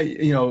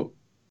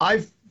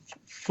I've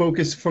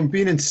focused from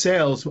being in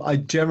sales. I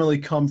generally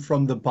come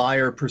from the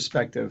buyer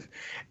perspective,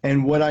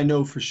 and what I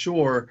know for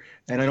sure,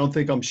 and I don't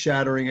think I'm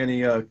shattering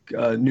any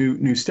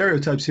new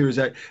stereotypes here, is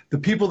that the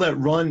people that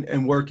run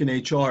and work in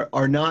HR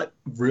are not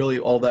really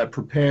all that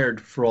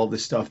prepared for all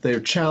this stuff. They're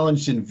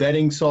challenged in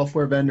vetting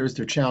software vendors,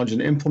 they're challenged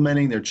in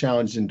implementing, they're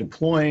challenged in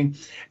deploying,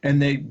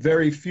 and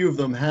very few of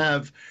them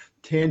have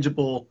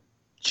tangible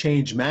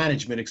change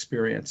management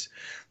experience.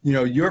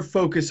 Your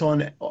focus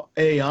on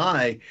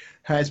AI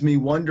has me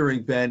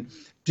wondering, Ben,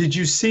 did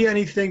you see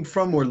anything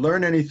from or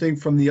learn anything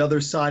from the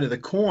other side of the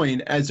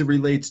coin as it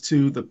relates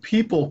to the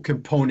people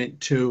component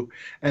too?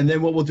 And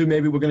then what we'll do,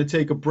 maybe we're going to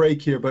take a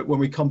break here, but when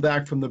we come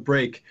back from the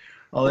break,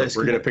 I'll ask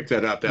you. We're going to pick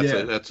that up.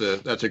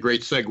 That's a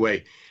great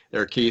segue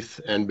there,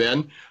 Keith and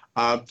Ben.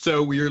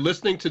 So we are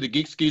listening to the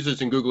Geeks,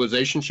 Geezers, and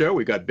Googlization show.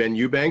 We got Ben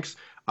Eubanks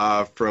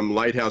from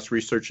Lighthouse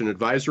Research and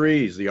Advisory.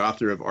 He's the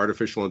author of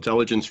Artificial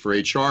Intelligence for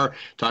HR,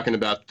 talking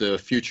about the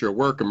future of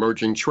work,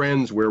 emerging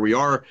trends, where we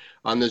are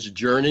on this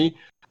journey.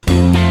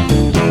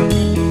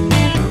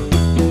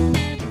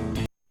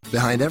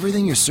 Behind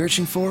everything you're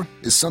searching for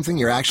is something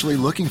you're actually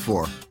looking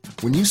for.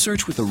 When you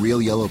search with the real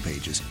Yellow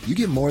Pages, you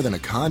get more than a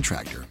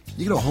contractor.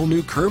 You get a whole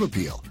new curb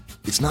appeal.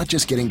 It's not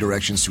just getting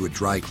directions to a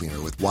dry cleaner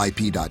with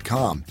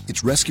YP.com.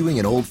 It's rescuing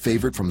an old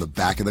favorite from the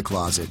back of the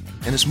closet.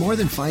 And it's more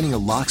than finding a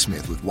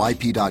locksmith with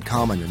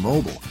YP.com on your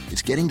mobile.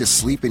 It's getting to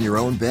sleep in your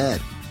own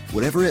bed.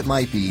 Whatever it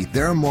might be,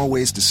 there are more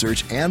ways to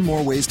search and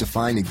more ways to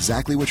find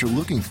exactly what you're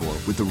looking for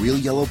with the real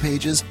Yellow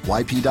Pages,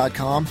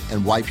 YP.com,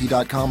 and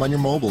YP.com on your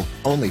mobile,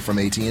 only from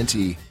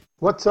AT&T.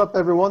 What's up,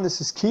 everyone?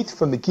 This is Keith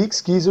from the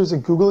Geeks, Geezers,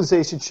 and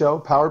Googlization show,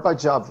 powered by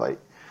JobVite.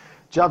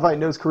 JobVite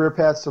knows career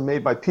paths are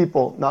made by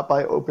people, not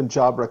by open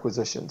job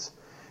requisitions.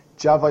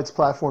 JobVite's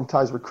platform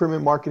ties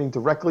recruitment marketing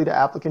directly to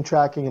applicant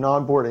tracking and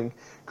onboarding,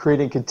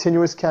 creating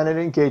continuous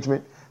candidate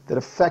engagement that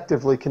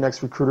effectively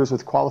connects recruiters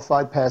with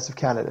qualified passive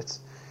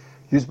candidates.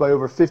 Used by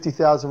over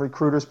 50,000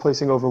 recruiters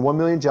placing over 1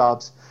 million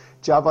jobs,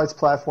 JobVite's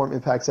platform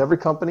impacts every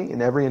company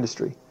in every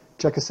industry.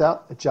 Check us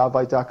out at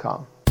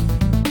jobvite.com.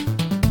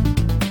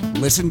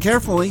 Listen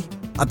carefully.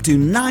 Up to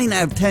 9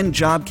 out of 10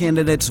 job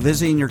candidates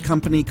visiting your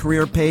company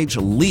career page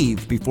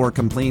leave before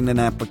completing an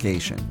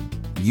application.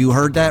 You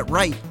heard that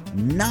right.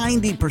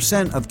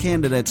 90% of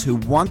candidates who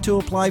want to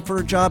apply for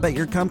a job at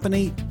your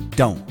company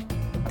don't.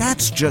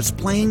 That's just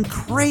plain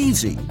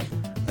crazy,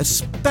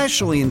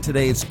 especially in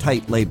today's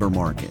tight labor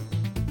market.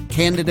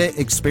 Candidate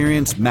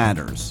experience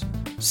matters.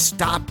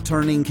 Stop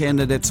turning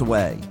candidates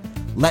away.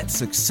 Let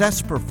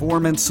Success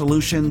Performance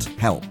Solutions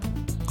help.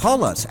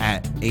 Call us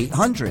at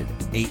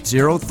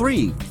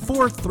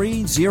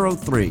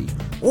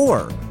 800-803-4303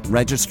 or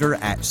register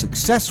at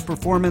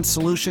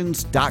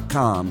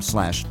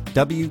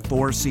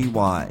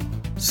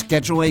successperformancesolutions.com/W4CY.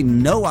 Schedule a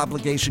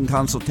no-obligation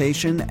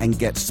consultation and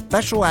get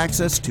special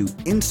access to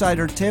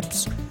insider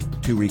tips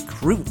to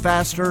recruit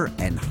faster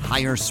and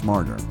hire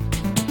smarter.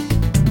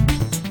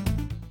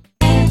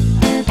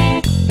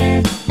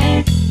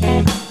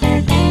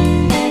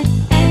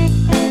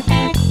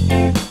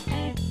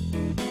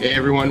 Hey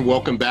everyone,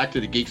 welcome back to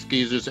the Geeks,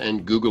 Geezers,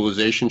 and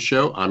Googlization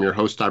show. I'm your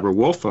host, Ira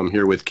Wolf. I'm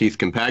here with Keith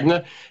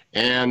Campagna,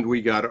 and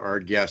we got our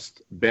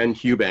guest, Ben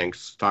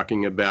Eubanks,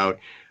 talking about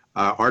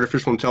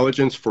artificial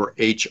intelligence for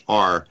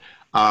HR.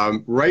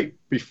 Right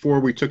before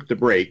we took the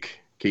break,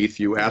 Keith,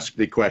 you asked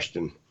the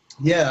question.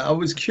 Yeah, I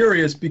was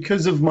curious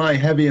because of my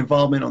heavy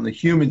involvement on the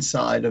human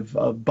side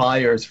of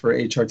buyers for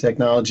HR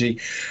technology.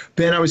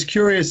 Ben, I was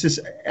curious,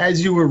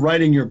 as you were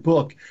writing your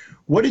book,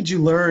 what did you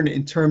learn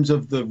in terms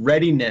of the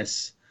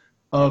readiness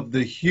of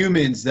the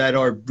humans that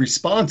are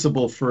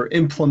responsible for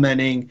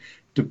implementing,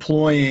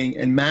 deploying,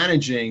 and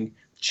managing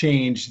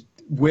change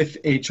with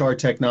HR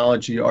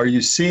technology? Are you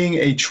seeing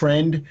a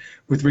trend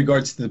with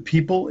regards to the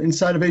people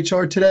inside of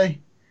HR today?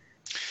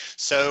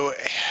 So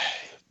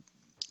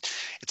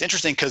It's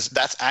interesting because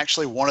that's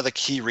actually one of the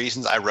key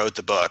reasons I wrote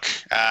the book.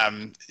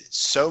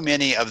 So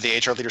many of the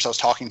HR leaders I was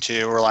talking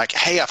to were like,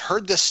 hey, I've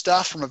heard this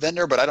stuff from a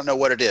vendor, but I don't know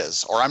what it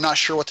is, or I'm not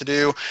sure what to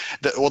do.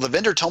 The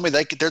vendor told me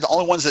they're the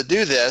only ones that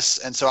do this,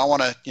 and so I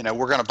want to,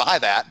 we're going to buy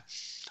that.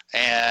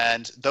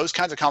 And those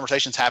kinds of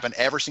conversations happen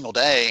every single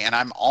day, and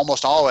I'm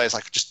almost always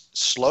like, just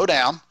slow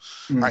down.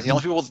 Right? The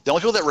only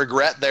people that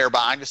regret their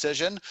buying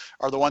decision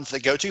are the ones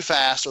that go too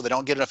fast, or they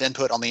don't get enough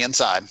input on the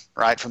inside,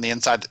 right, from the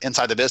inside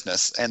the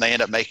business, and they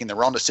end up making the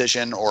wrong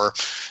decision or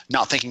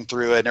not thinking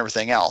through it and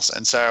everything else.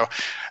 And so,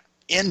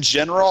 in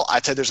general,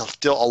 I'd say there's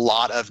still a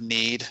lot of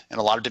need and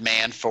a lot of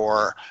demand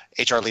for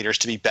HR leaders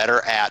to be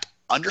better at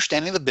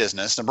understanding the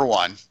business. Number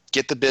one,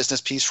 get the business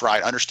piece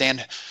right.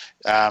 Understand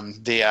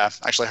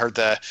actually heard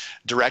the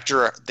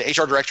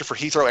HR director for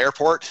Heathrow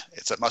Airport.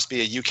 It must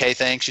be a UK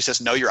thing. She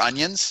says, know your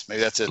onions.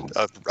 Maybe that's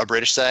a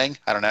British saying.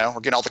 I don't know.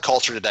 We're getting all the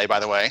culture today,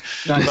 by the way.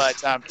 Nice.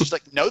 But just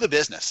like, know the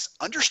business.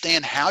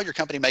 Understand how your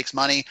company makes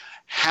money,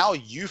 how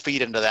you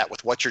feed into that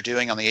with what you're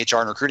doing on the HR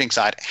and recruiting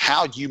side,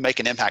 how you make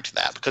an impact to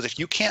that. Because if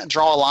you can't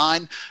draw a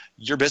line,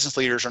 your business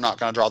leaders are not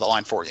going to draw the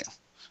line for you.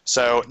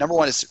 So number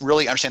one is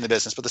really understand the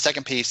business. But the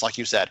second piece, like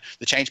you said,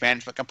 the change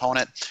management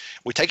component,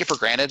 we take it for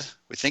granted.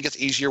 We think it's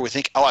easier. We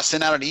think, I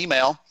sent out an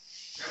email.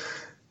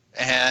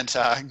 And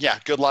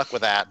good luck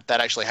with that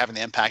actually having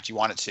the impact you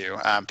want it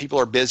to. People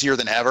are busier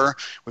than ever.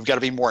 We've got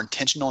to be more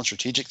intentional and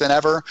strategic than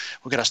ever.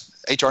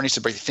 HR needs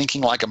to be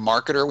thinking like a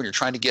marketer when you're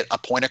trying to get a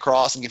point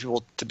across and get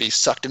people to be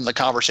sucked into the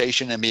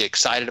conversation and be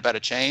excited about a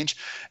change.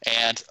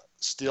 And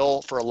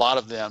still, for a lot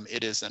of them,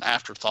 it is an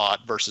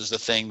afterthought versus the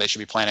thing they should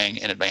be planning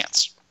in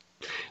advance.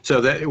 So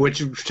that,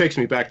 which takes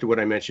me back to what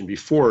I mentioned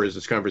before, is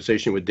this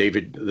conversation with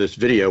David, this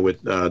video with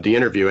the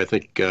interview. I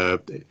think I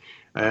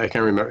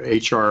can't remember,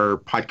 HR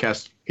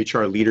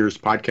Leaders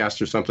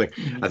podcast or something.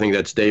 I think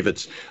that's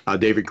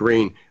David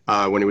Green,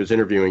 when he was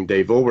interviewing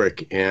Dave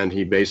Ulrich, and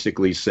he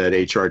basically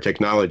said HR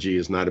technology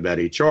is not about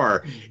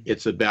HR.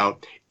 It's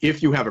about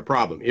if you have a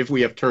problem, if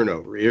we have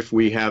turnover, if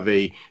we have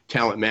a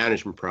talent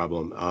management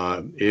problem,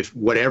 if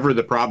whatever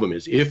the problem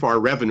is, if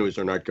our revenues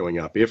are not going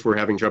up, if we're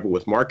having trouble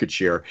with market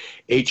share,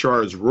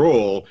 HR's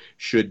role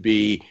should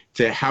be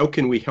to how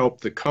can we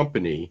help the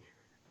company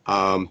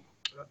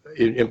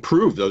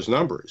improve those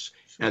numbers?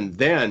 And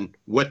then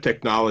what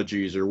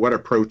technologies or what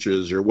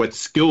approaches or what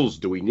skills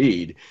do we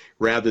need,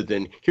 rather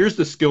than here's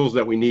the skills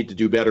that we need to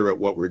do better at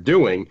what we're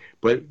doing,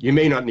 but you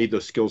may not need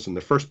those skills in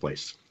the first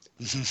place.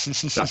 It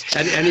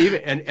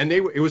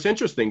was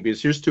interesting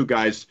because here's two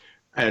guys,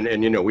 and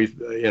and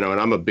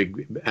I'm a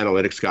big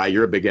analytics guy.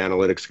 You're a big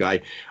analytics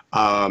guy.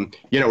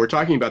 We're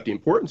talking about the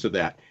importance of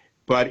that.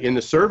 But in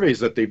the surveys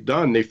that they've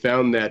done, they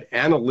found that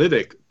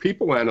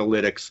people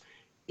analytics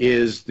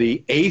is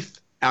the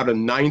 8th out of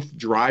 9th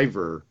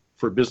driver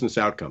for business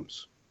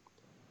outcomes.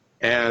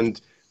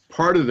 And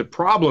part of the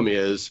problem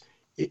is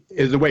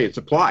the way it's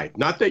applied.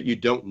 Not that you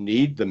don't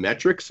need the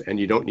metrics and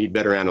you don't need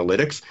better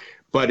analytics,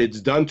 but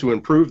it's done to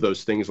improve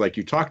those things like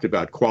you talked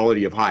about,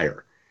 quality of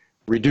hire,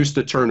 reduce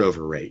the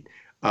turnover rate,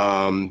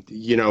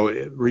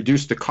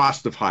 reduce the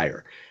cost of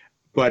hire.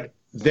 But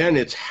then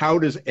it's how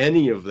does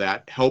any of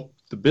that help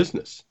the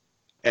business?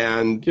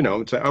 And,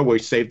 it's like, we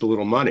saved a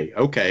little money.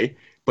 Okay,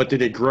 but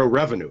did it grow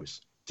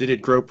revenues? Did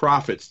it grow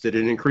profits? Did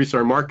it increase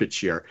our market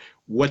share?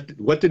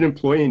 What did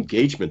employee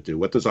engagement do?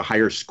 What does a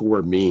higher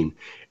score mean?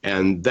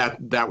 And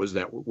that was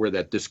where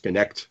that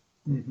disconnect,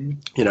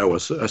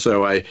 was.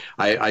 So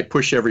I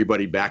push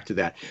everybody back to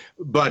that.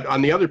 But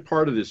on the other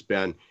part of this,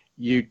 Ben,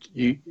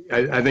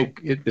 I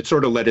think it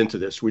sort of led into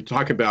this. We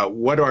talk about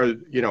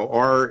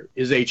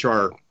is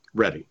HR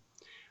ready?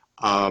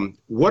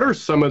 What are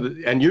some of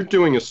and you're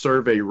doing a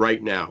survey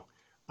right now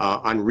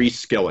on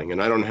reskilling,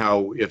 and I don't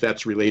know if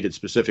that's related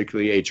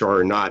specifically to HR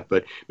or not,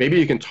 but maybe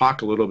you can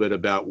talk a little bit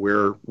about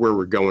where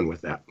we're going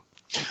with that.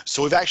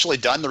 So we've actually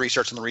done the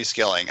research on the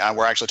reskilling.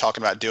 We're actually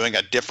talking about doing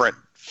a different,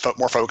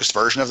 more focused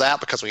version of that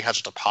because we had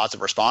such a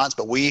positive response.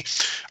 But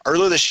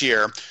earlier this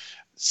year,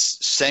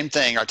 same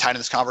thing, are tied in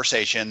this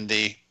conversation.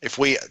 If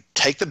we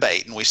take the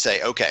bait and we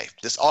say, okay,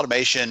 this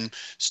automation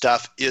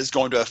stuff is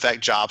going to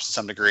affect jobs to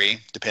some degree,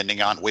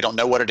 depending on, we don't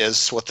know what it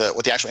is, what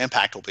the actual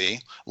impact will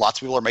be. Lots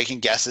of people are making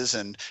guesses,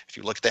 and if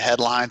you look at the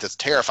headlines, it's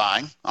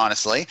terrifying,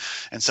 honestly.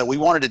 And so we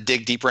wanted to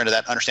dig deeper into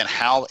that, understand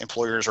how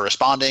employers are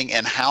responding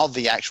and how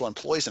the actual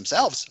employees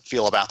themselves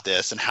feel about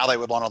this and how they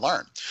would want to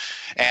learn.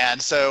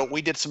 And so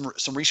we did some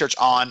research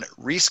on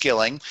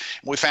reskilling.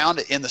 We found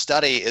in the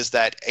study is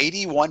that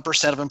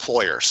 81% of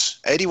employers,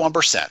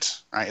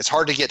 81%, right? It's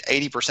hard to get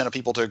 80% of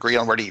people to agree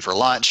on where to eat for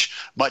lunch,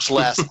 much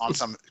less on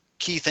some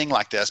key thing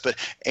like this. But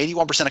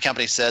 81% of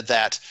companies said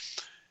that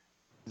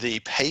the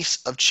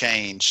pace of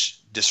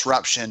change,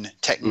 disruption,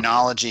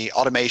 technology,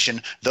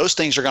 automation, those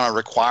things are going to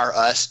require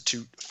us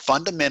to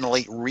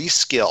fundamentally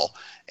reskill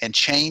and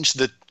change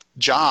the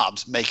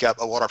jobs makeup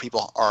of what our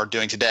people are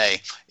doing today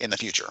in the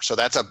future. So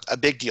that's a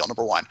big deal,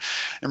 number one.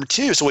 Number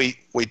two, so we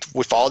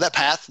followed that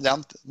path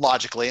down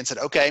logically and said,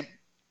 okay,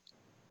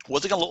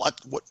 what's it going to look like?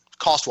 What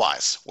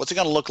cost-wise? What's it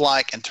going to look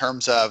like in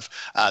terms of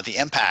the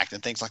impact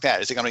and things like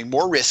that? Is it going to be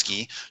more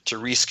risky to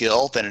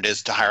reskill than it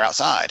is to hire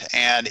outside?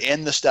 And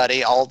in the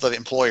study, all the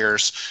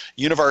employers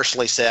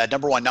universally said,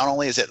 number one, not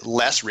only is it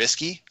less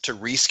risky to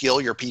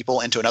reskill your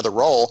people into another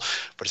role,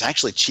 but it's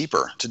actually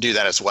cheaper to do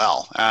that as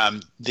well.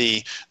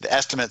 The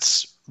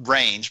estimates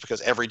range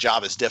because every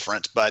job is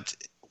different, but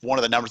one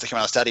of the numbers that came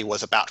out of the study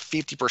was about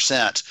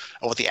 50%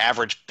 of what the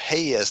average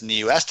pay is in the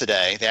U.S.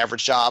 today. The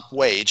average job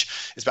wage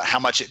is about how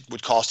much it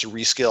would cost to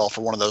reskill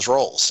for one of those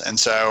roles. And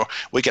so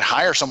we could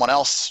hire someone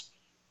else,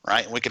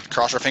 right? And we could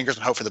cross our fingers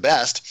and hope for the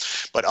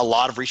best. But a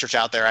lot of research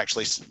out there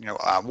actually,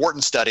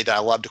 Wharton study that I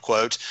love to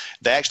quote,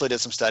 they actually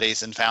did some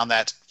studies and found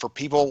that for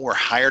people who were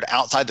hired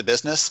outside the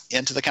business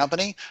into the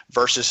company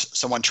versus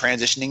someone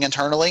transitioning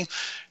internally,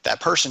 that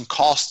person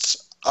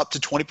costs up to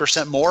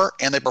 20% more,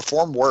 and they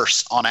perform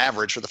worse on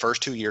average for the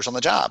first 2 years on the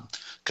job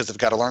because they've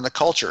got to learn the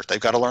culture. They've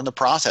got to learn the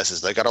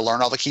processes. They've got to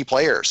learn all the key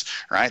players,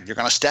 right? You're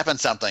going to step in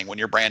something when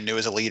you're brand new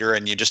as a leader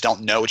and you just don't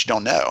know what you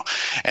don't know.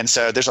 And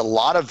so there's a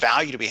lot of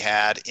value to be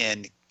had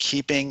in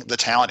keeping the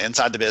talent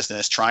inside the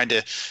business, trying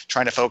to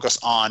focus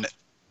on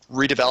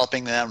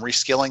redeveloping them,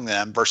 reskilling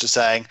them versus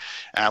saying,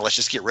 let's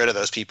just get rid of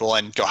those people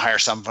and go hire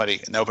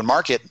somebody in the open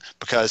market,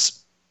 because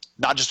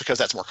not just because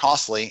that's more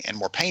costly and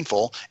more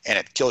painful and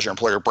it kills your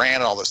employer brand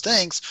and all those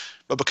things,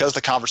 but because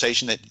the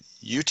conversation that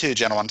you two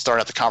gentlemen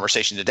started out the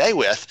conversation today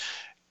with,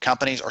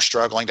 companies are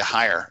struggling to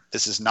hire.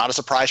 This is not a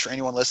surprise for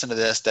anyone listening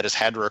to this that has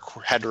had to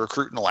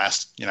recruit in the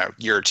last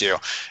year or two.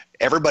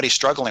 Everybody's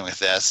struggling with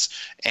this,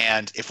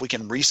 and if we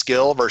can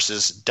reskill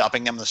versus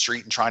dumping them in the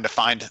street and trying to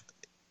find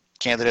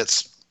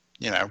candidates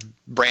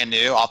brand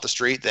new off the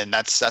street, then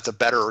that's a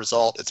better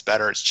result. It's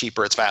better, it's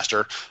cheaper, it's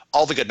faster,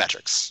 all the good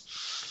metrics.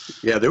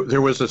 Yeah,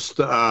 there was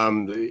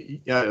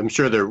I'm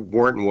sure the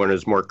Wharton one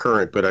is more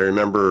current, but I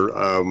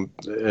remember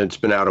it's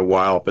been out a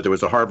while, but there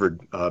was a Harvard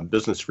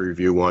Business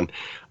Review one,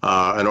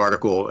 an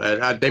article.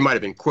 They might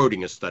have been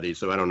quoting a study,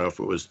 so I don't know if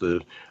it was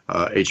the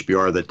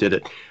HBR that did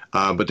it.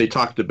 But they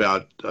talked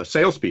about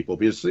salespeople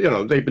because,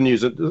 they've been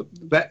using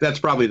that's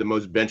probably the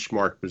most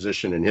benchmark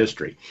position in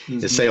history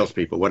is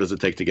salespeople. What does it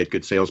take to get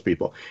good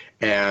salespeople?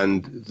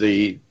 And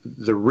the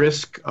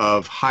risk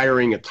of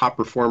hiring a top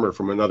performer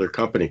from another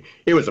company,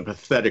 it was a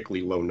pathetically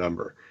low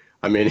number.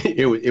 I mean,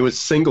 it was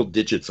single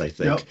digits, I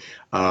think,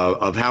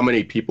 of how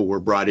many people were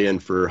brought in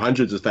for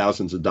hundreds of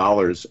thousands of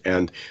dollars,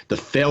 and the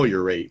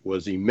failure rate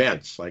was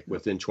immense, like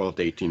within 12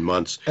 to 18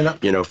 months,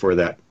 for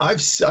that.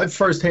 I've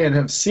firsthand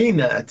have seen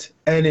that,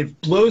 and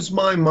it blows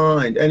my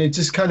mind, and it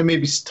just kind of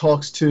maybe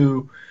talks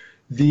to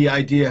the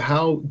idea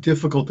how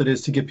difficult it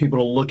is to get people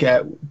to look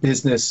at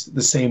business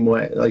the same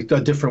way, like a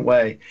different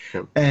way.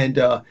 Yeah.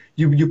 And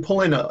you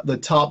pull in the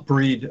top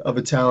breed of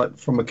a talent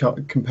from a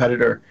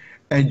competitor,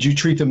 and you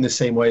treat them the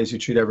same way as you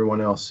treat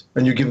everyone else,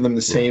 and you're giving them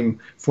the same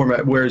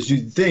format. Whereas you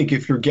think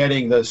if you're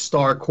getting the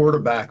star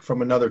quarterback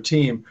from another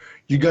team,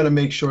 you got to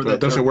make sure that it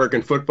doesn't work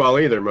in football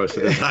either most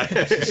of the time.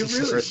 It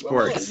really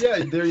sports. Well,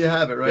 yeah, there you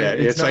have it, right? Yeah,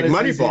 it's like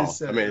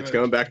Moneyball. I mean, it's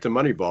going back to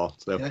Moneyball.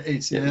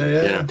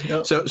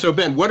 So, So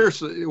Ben, what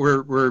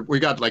are we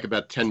got like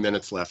about 10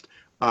 minutes left.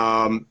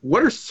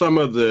 What are some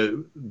of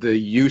the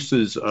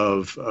uses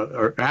of,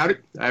 or I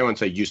don't want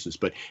to say uses,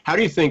 but how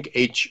do you think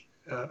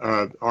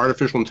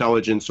artificial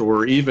intelligence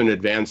or even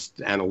advanced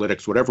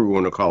analytics, whatever we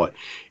want to call it,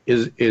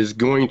 is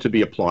going to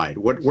be applied?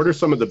 What are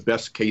some of the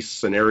best case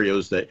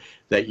scenarios that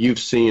you've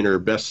seen, or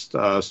best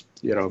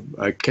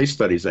case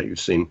studies that you've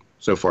seen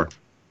so far?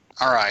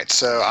 All right,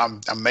 so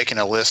I'm making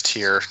a list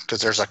here because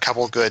there's a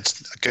couple of good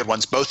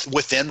ones, both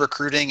within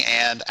recruiting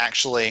and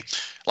actually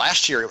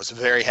last year it was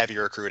very heavy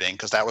recruiting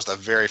because that was the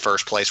very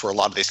first place where a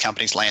lot of these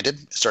companies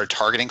landed, started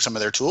targeting some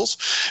of their tools.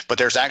 But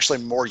there's actually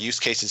more use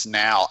cases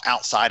now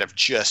outside of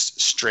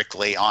just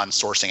strictly on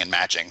sourcing and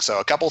matching. So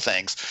a couple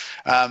things.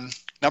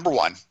 Number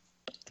one,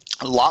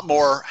 a lot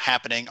more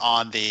happening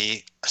on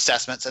the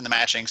assessments and the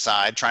matching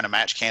side, trying to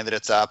match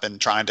candidates up and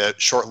trying to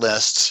short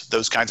lists,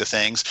 those kinds of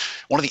things.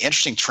 One of the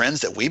interesting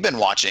trends that we've been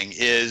watching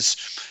is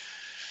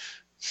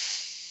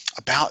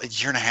about a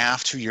year and a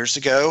half, 2 years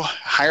ago,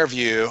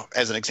 HireVue,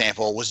 as an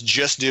example, was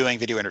just doing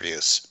video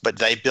interviews, but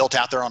they built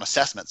out their own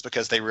assessments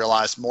because they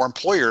realized more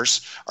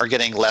employers are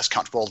getting less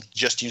comfortable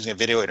just using a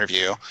video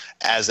interview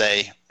as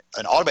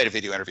an automated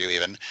video interview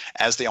even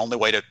as the only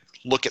way to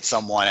look at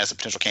someone as a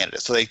potential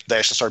candidate. So they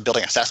actually started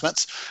building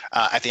assessments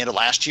at the end of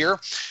last year.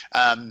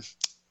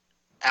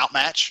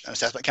 Outmatch, an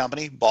assessment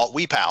company, bought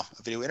WePow,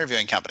 a video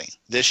interviewing company.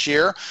 This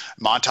year,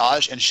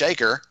 Montage and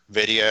Shaker,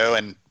 video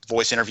and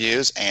voice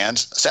interviews and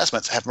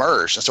assessments, have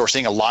merged. And so we're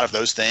seeing a lot of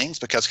those things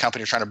because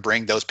companies are trying to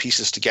bring those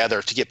pieces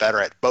together to get better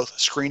at both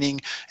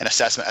screening and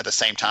assessment at the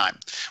same time.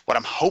 What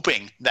I'm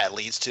hoping that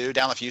leads to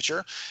down the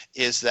future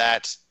is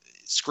that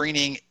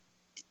screening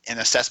and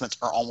assessments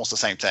are almost the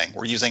same thing.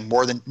 We're using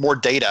more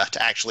data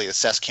to actually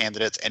assess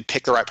candidates and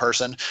pick the right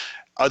person.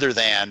 other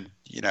than,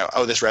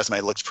 oh, this resume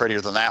looks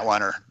prettier than that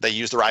one, or they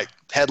used the right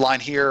headline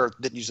here, or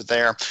didn't use it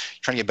there.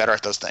 Trying to get better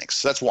at those things.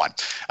 So that's one.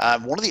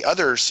 One of the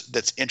others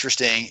that's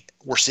interesting,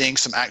 we're seeing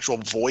some actual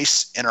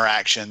voice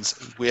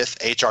interactions with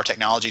HR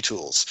technology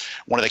tools.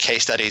 One of the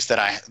case studies that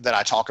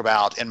I talk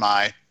about in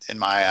my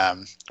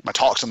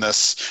talks on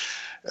this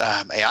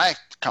AI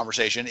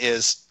conversation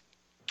is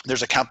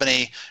there's a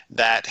company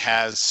that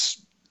has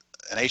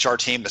an HR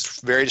team that's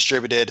very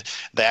distributed.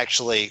 They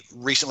actually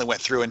recently went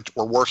through and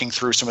were working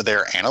through some of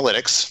their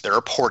analytics, their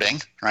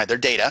reporting, right, their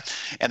data,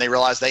 and they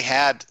realized they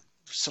had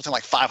something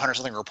like 500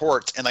 something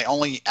reports, and they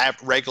only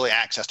regularly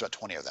accessed about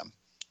 20 of them.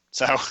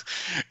 So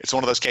it's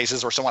one of those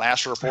cases where someone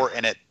asks for a report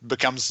and it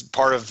becomes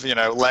part of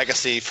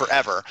legacy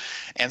forever.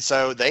 And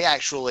so they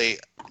actually,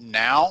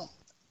 now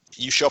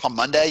you show up on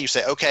Monday, you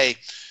say, okay,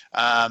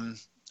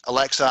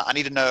 Alexa, I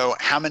need to know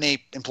how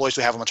many employees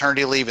we have on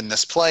maternity leave in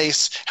this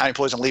place, how many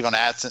employees on leave on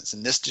absence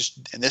in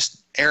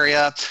this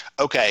area.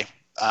 Okay,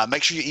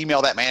 make sure you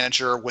email that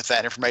manager with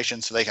that information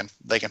so they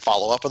can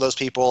follow up with those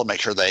people and make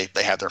sure they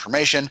have their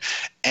information.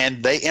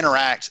 And they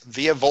interact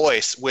via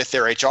voice with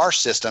their HR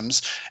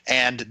systems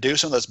and do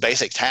some of those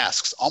basic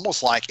tasks,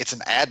 almost like it's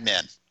an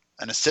admin,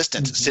 an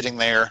assistant sitting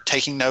there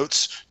taking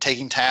notes,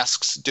 taking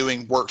tasks,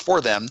 doing work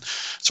for them.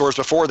 So whereas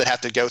before they'd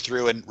have to go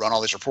through and run all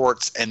these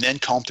reports and then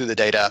comb through the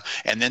data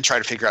and then try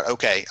to figure out,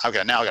 okay, I've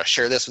got to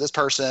share this with this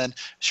person,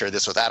 share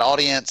this with that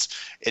audience.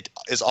 It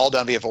is all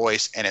done via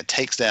voice, and it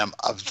takes them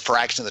a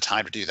fraction of the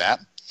time to do that.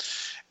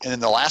 And then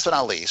the last but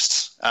not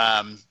least,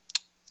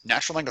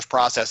 natural language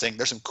processing.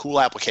 There's some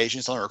cool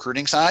applications on the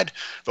recruiting side,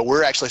 but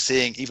we're actually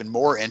seeing even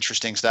more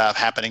interesting stuff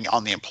happening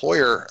on the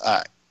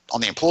on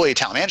the employee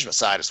talent management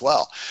side as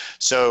well.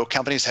 So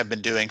companies have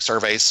been doing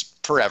surveys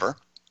forever,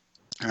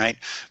 right?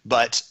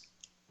 But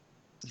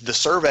the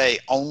survey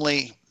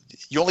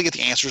you only get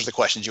the answers to the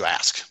questions you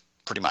ask,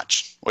 pretty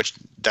much, which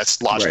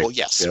that's logical, right.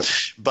 Yes. Yep.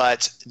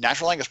 But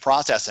natural language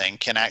processing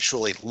can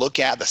actually look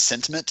at the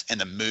sentiment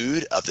and the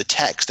mood of the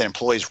text that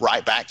employees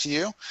write back to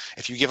you.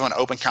 If you give them an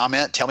open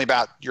comment, tell me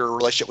about your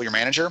relationship with your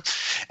manager,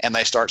 and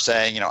they start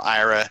saying,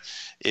 Ira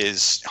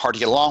is hard to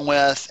get along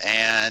with,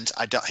 and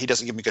he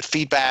doesn't give me good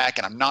feedback,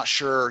 and I'm not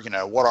sure,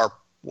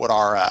 what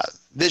our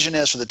vision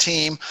is for the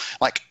team.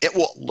 Like, it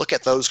will look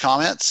at those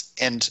comments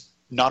and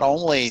not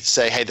only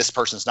say, hey, this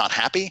person's not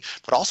happy,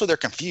 but also they're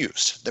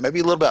confused. They may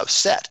be a little bit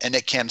upset, and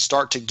it can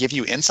start to give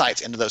you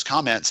insights into those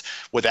comments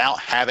without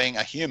having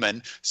a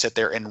human sit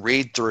there and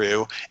read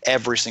through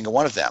every single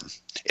one of them.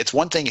 It's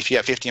one thing if you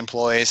have 50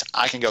 employees,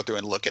 I can go through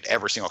and look at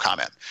every single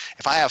comment.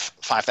 If I have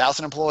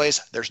 5,000 employees,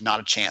 there's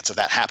not a chance of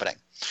that happening.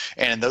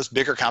 And in those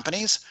bigger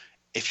companies,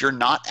 if you're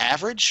not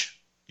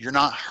average, you're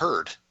not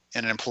heard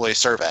in an employee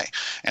survey.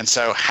 And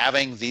so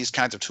having these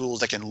kinds of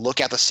tools that can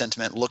look at the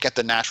sentiment, look at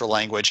the natural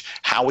language,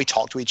 how we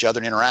talk to each other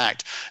and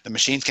interact, the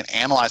machines can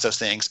analyze those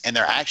things. And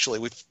they're actually,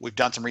 we've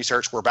done some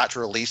research. We're about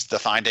to release the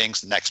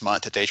findings next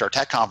month at the HR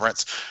Tech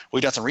Conference.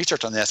 We've done some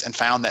research on this and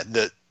found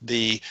that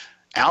the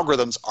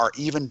algorithms are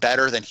even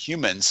better than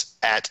humans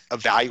at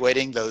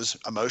evaluating those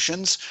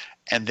emotions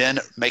and then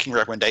making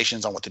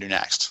recommendations on what to do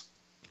next.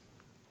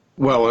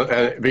 Well,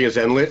 because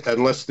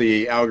unless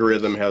the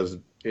algorithm has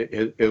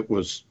it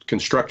was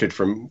constructed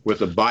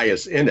with a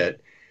bias in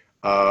it,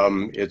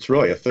 it's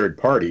really a third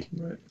party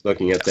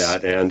looking at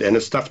that, and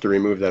it's tough to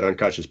remove that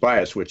unconscious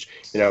bias. Which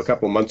a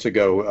couple of months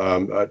ago,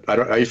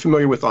 are you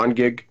familiar with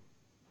OnGig,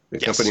 the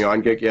company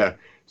OnGig? Yeah.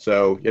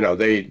 So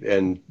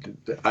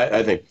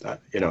I think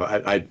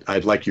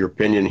I'd like your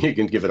opinion. You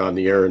can give it on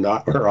the air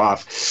or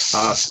off.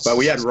 But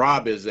we had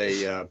Rob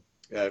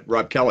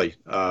Rob Kelly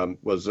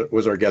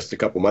was our guest a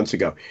couple months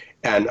ago,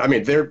 and I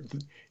mean they're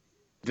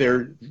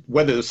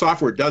whether the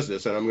software does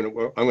this, and I'm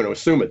going to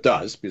assume it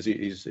does because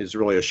he's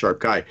really a sharp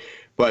guy.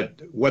 But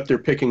what they're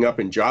picking up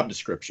in job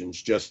descriptions,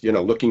 just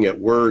looking at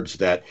words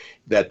that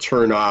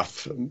turn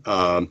off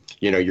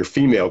your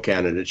female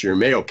candidates, your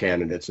male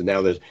candidates, and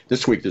now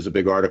this week there's a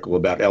big article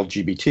about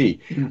LGBT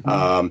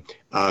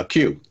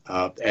Q,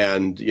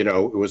 and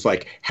it was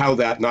like how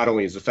that not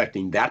only is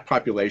affecting that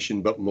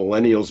population but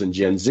millennials and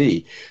Gen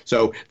Z.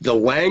 So the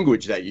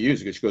language that you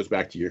use, which goes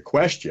back to your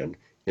question.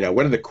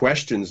 What are the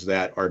questions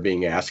that are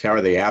being asked? How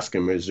are they asked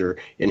them? Is there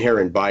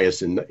inherent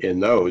bias in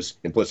those,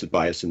 implicit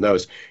bias in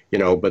those?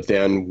 But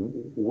then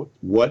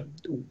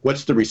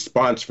what's the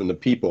response from the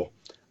people,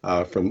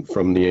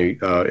 from the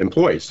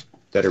employees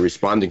that are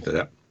responding to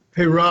that?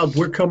 Hey, Rob,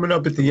 we're coming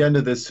up at the end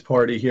of this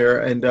party here,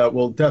 and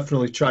we'll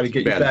definitely try to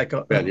get you back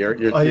up. Ben, you're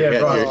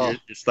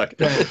stuck.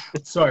 Ben,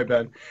 sorry,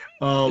 Ben.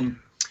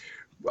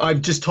 I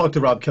just talked to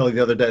Rob Kelly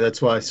the other day. That's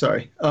why.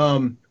 Sorry.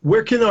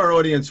 Where can our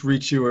audience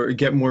reach you or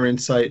get more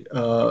insight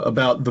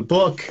about the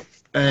book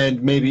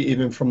and maybe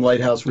even from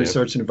Lighthouse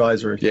Research and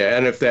Advisory? Yeah,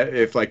 and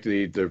if like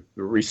the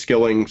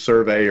reskilling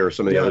survey or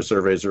some of the other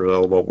surveys are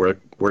available,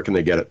 where can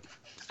they get it?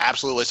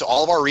 Absolutely. So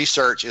all of our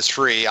research is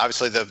free.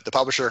 Obviously, the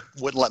publisher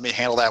wouldn't let me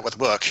handle that with a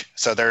book,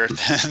 so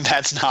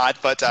that's not.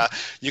 But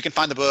you can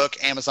find the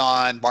book,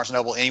 Amazon, Barnes &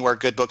 Noble, anywhere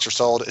good books are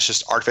sold. It's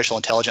just Artificial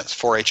Intelligence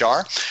for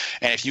HR.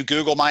 And if you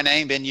Google my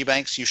name, Ben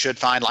Eubanks, you should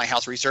find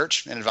Lighthouse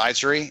Research and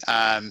Advisory.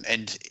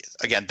 And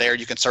again, there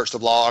you can search the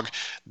blog.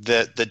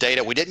 The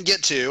data we didn't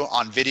get to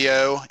on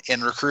video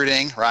in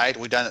recruiting, right?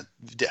 We've done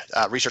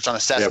research on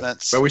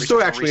assessments. Yeah, but we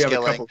still actually have a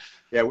couple.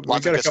 Yeah, we've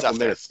got a couple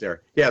minutes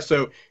there. Yeah,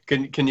 so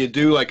can you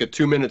do like a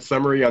 2-minute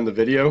summary on the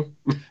video?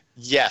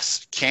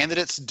 Yes,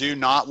 candidates do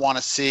not want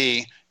to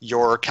see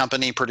your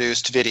company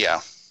produced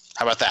video.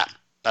 How about that?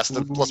 Let's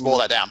boil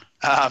that down.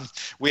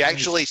 We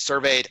actually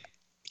surveyed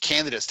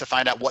candidates to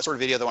find out what sort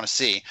of video they want to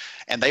see,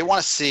 and they want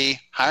to see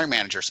hiring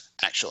managers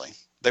actually.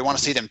 They want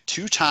to see them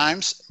 2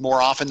 times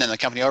more often than the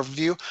company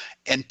overview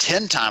and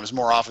 10 times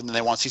more often than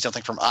they want to see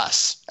something from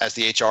us as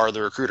the HR or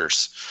the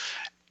recruiters.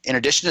 In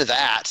addition to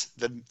that,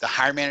 the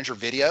hiring manager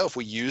video, if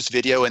we use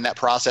video in that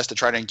process to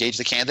try to engage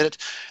the candidate,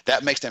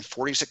 that makes them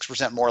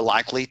 46% more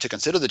likely to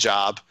consider the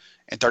job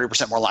and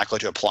 30% more likely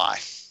to apply.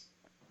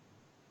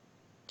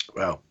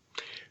 Wow.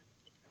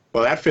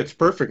 Well, that fits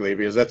perfectly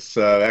because that's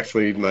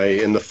actually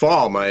in the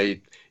fall,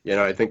 I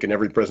think in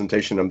every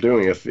presentation I'm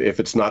doing, if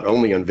it's not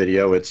only on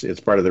video, it's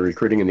part of the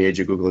recruiting in the age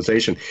of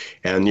Googlization.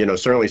 And,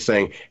 certainly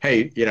saying,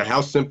 hey,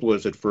 how simple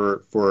is it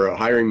for a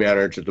hiring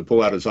manager to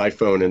pull out his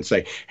iPhone and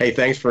say, hey,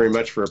 thanks very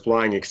much for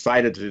applying.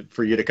 Excited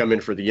for you to come in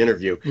for the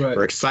interview. Right.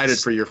 Or excited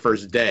for your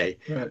first day.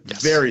 Right.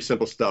 Yes. Very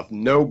simple stuff.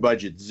 No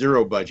budget,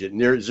 zero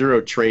zero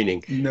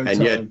training,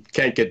 yet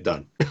can't get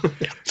done.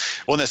 Yeah.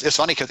 Well, it's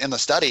funny because in the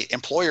study,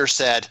 employers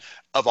said,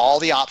 of all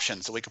the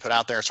options that we could put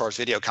out there as far as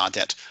video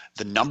content,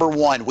 the number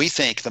one, we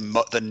think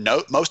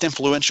the most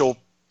influential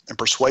and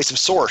persuasive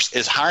source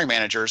is hiring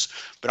managers,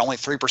 but only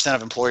 3%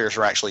 of employers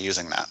are actually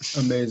using that.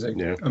 Amazing.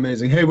 Yeah.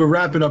 Amazing. Hey, we're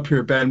wrapping up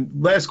here, Ben.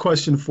 Last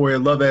question for you.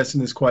 Love asking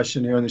this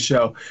question here on the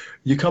show.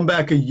 You come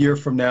back a year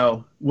from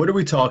now, what are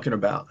we talking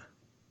about?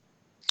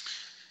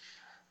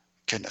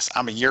 Goodness,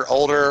 I'm a year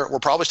older. We're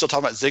probably still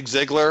talking about Zig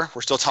Ziglar.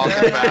 We're still talking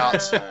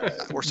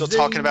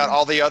about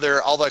all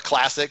the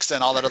classics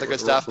and all that other good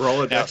stuff.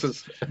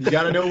 Rolodexes. You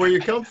got to know where you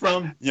come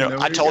from.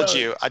 I told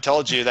you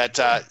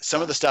that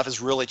some of the stuff has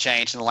really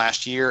changed in the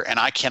last year, and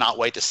I cannot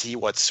wait to see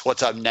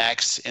what's up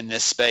next in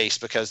this space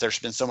because there's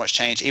been so much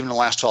change even in the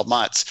last 12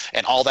 months,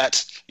 and all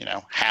that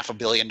 $500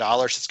 million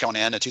that's going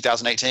in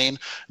 2018.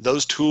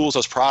 Those tools,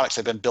 those products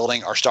they've been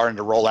building are starting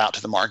to roll out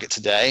to the market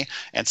today,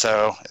 and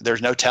so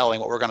there's no telling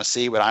what we're going to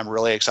see, but I'm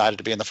really excited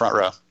to be in the front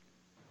row.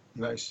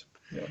 Nice.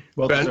 Yeah.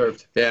 Well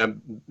deserved. Yeah.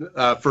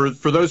 For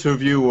those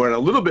of you who want a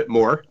little bit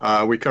more,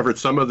 we covered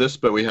some of this,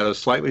 but we had a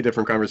slightly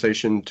different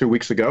conversation 2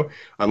 weeks ago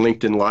on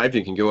LinkedIn Live.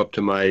 You can go up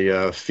to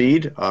my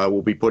feed.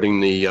 We'll be putting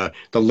the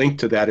link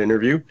to that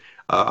interview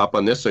up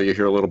on this so you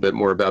hear a little bit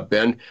more about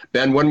Ben.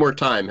 Ben, one more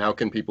time, how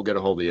can people get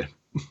a hold of you?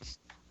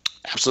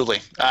 Absolutely.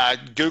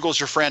 Google's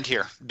your friend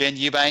here. Ben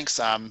Eubanks,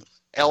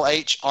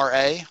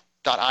 LHRA.io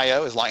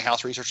is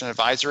Lighthouse Research and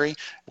Advisory.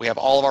 We have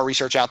all of our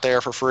research out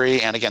there for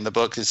free. And again, the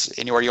book is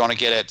anywhere you want to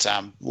get it.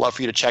 Love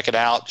for you to check it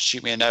out.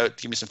 Shoot me a note.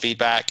 Give me some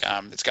feedback.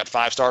 It's got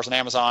 5 stars on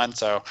Amazon.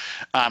 So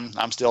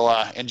I'm still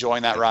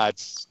enjoying that ride.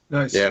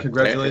 Nice. Yeah.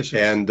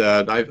 Congratulations. And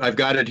I've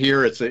got it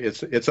here.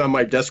 It's on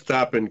my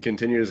desktop and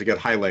continues to get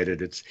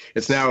highlighted.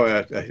 It's now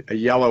a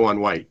yellow on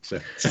white.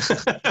 So,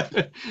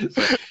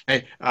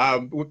 hey,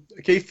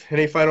 Keith,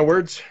 any final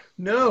words?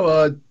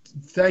 No.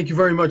 Thank you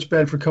very much,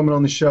 Ben, for coming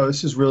on the show.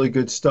 This is really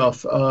good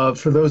stuff.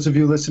 For those of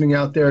you listening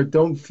out there,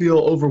 don't feel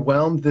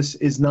overwhelmed. This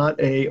is not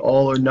a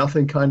all or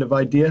nothing kind of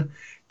idea.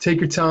 Take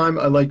your time.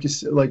 I like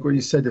what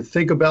you said, to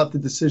think about the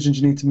decisions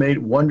you need to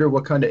make, wonder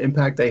what kind of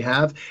impact they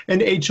have.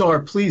 And HR,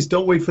 please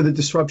don't wait for the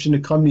disruption to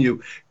come to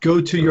you. Go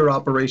to your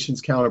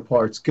operations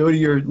counterparts. Go to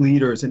your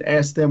leaders and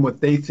ask them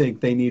what they think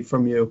they need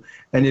from you,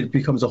 and it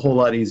becomes a whole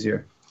lot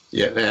easier.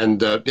 Yeah,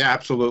 and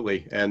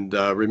absolutely. And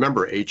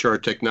remember, HR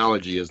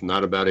technology is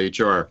not about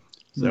HR.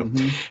 So,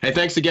 Hey,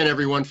 thanks again,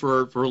 everyone,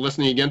 for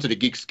listening again to the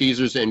Geeks,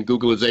 Geezers, and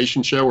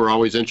Googlization show. We're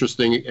always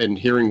interested in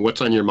hearing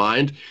what's on your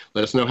mind.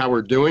 Let us know how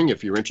we're doing.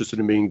 If you're interested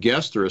in being a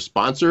guest or a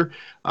sponsor,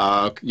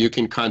 you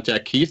can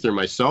contact Keith or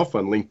myself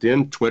on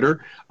LinkedIn,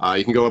 Twitter.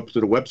 You can go up to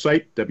the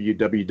website,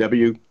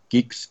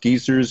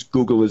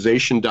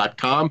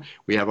 www.geeksgeezersgooglization.com.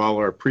 We have all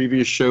our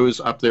previous shows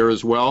up there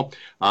as well.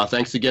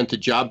 Thanks again to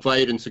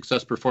JobVite and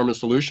Success Performance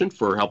Solution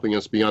for helping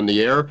us be on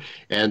the air.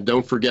 And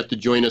don't forget to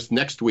join us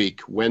next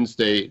week,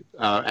 every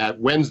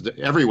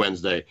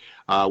Wednesday,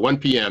 1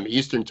 p.m.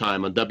 Eastern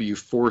Time on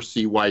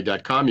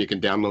W4CY.com. You can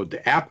download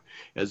the app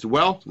as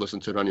well, listen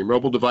to it on your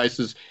mobile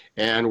devices,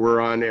 and we're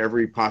on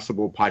every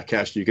possible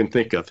podcast you can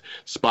think of.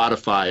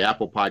 Spotify,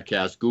 Apple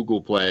Podcasts, Google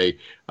Play,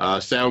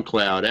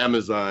 SoundCloud,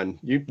 Amazon,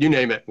 you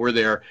name it, we're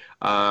there.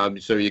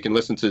 So you can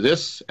listen to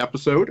this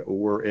episode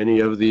or any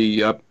of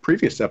the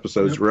previous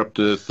episodes. Yep. We're up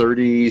to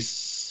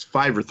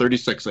 35 or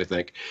 36, I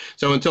think.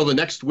 So until the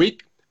next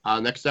week,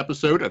 next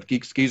episode of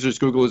Geeks, Geezers,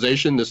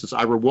 Googlization, this is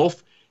Ira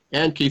Wolf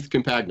and Keith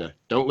Campagna.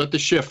 Don't let the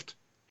shift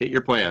hit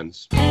your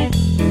plans.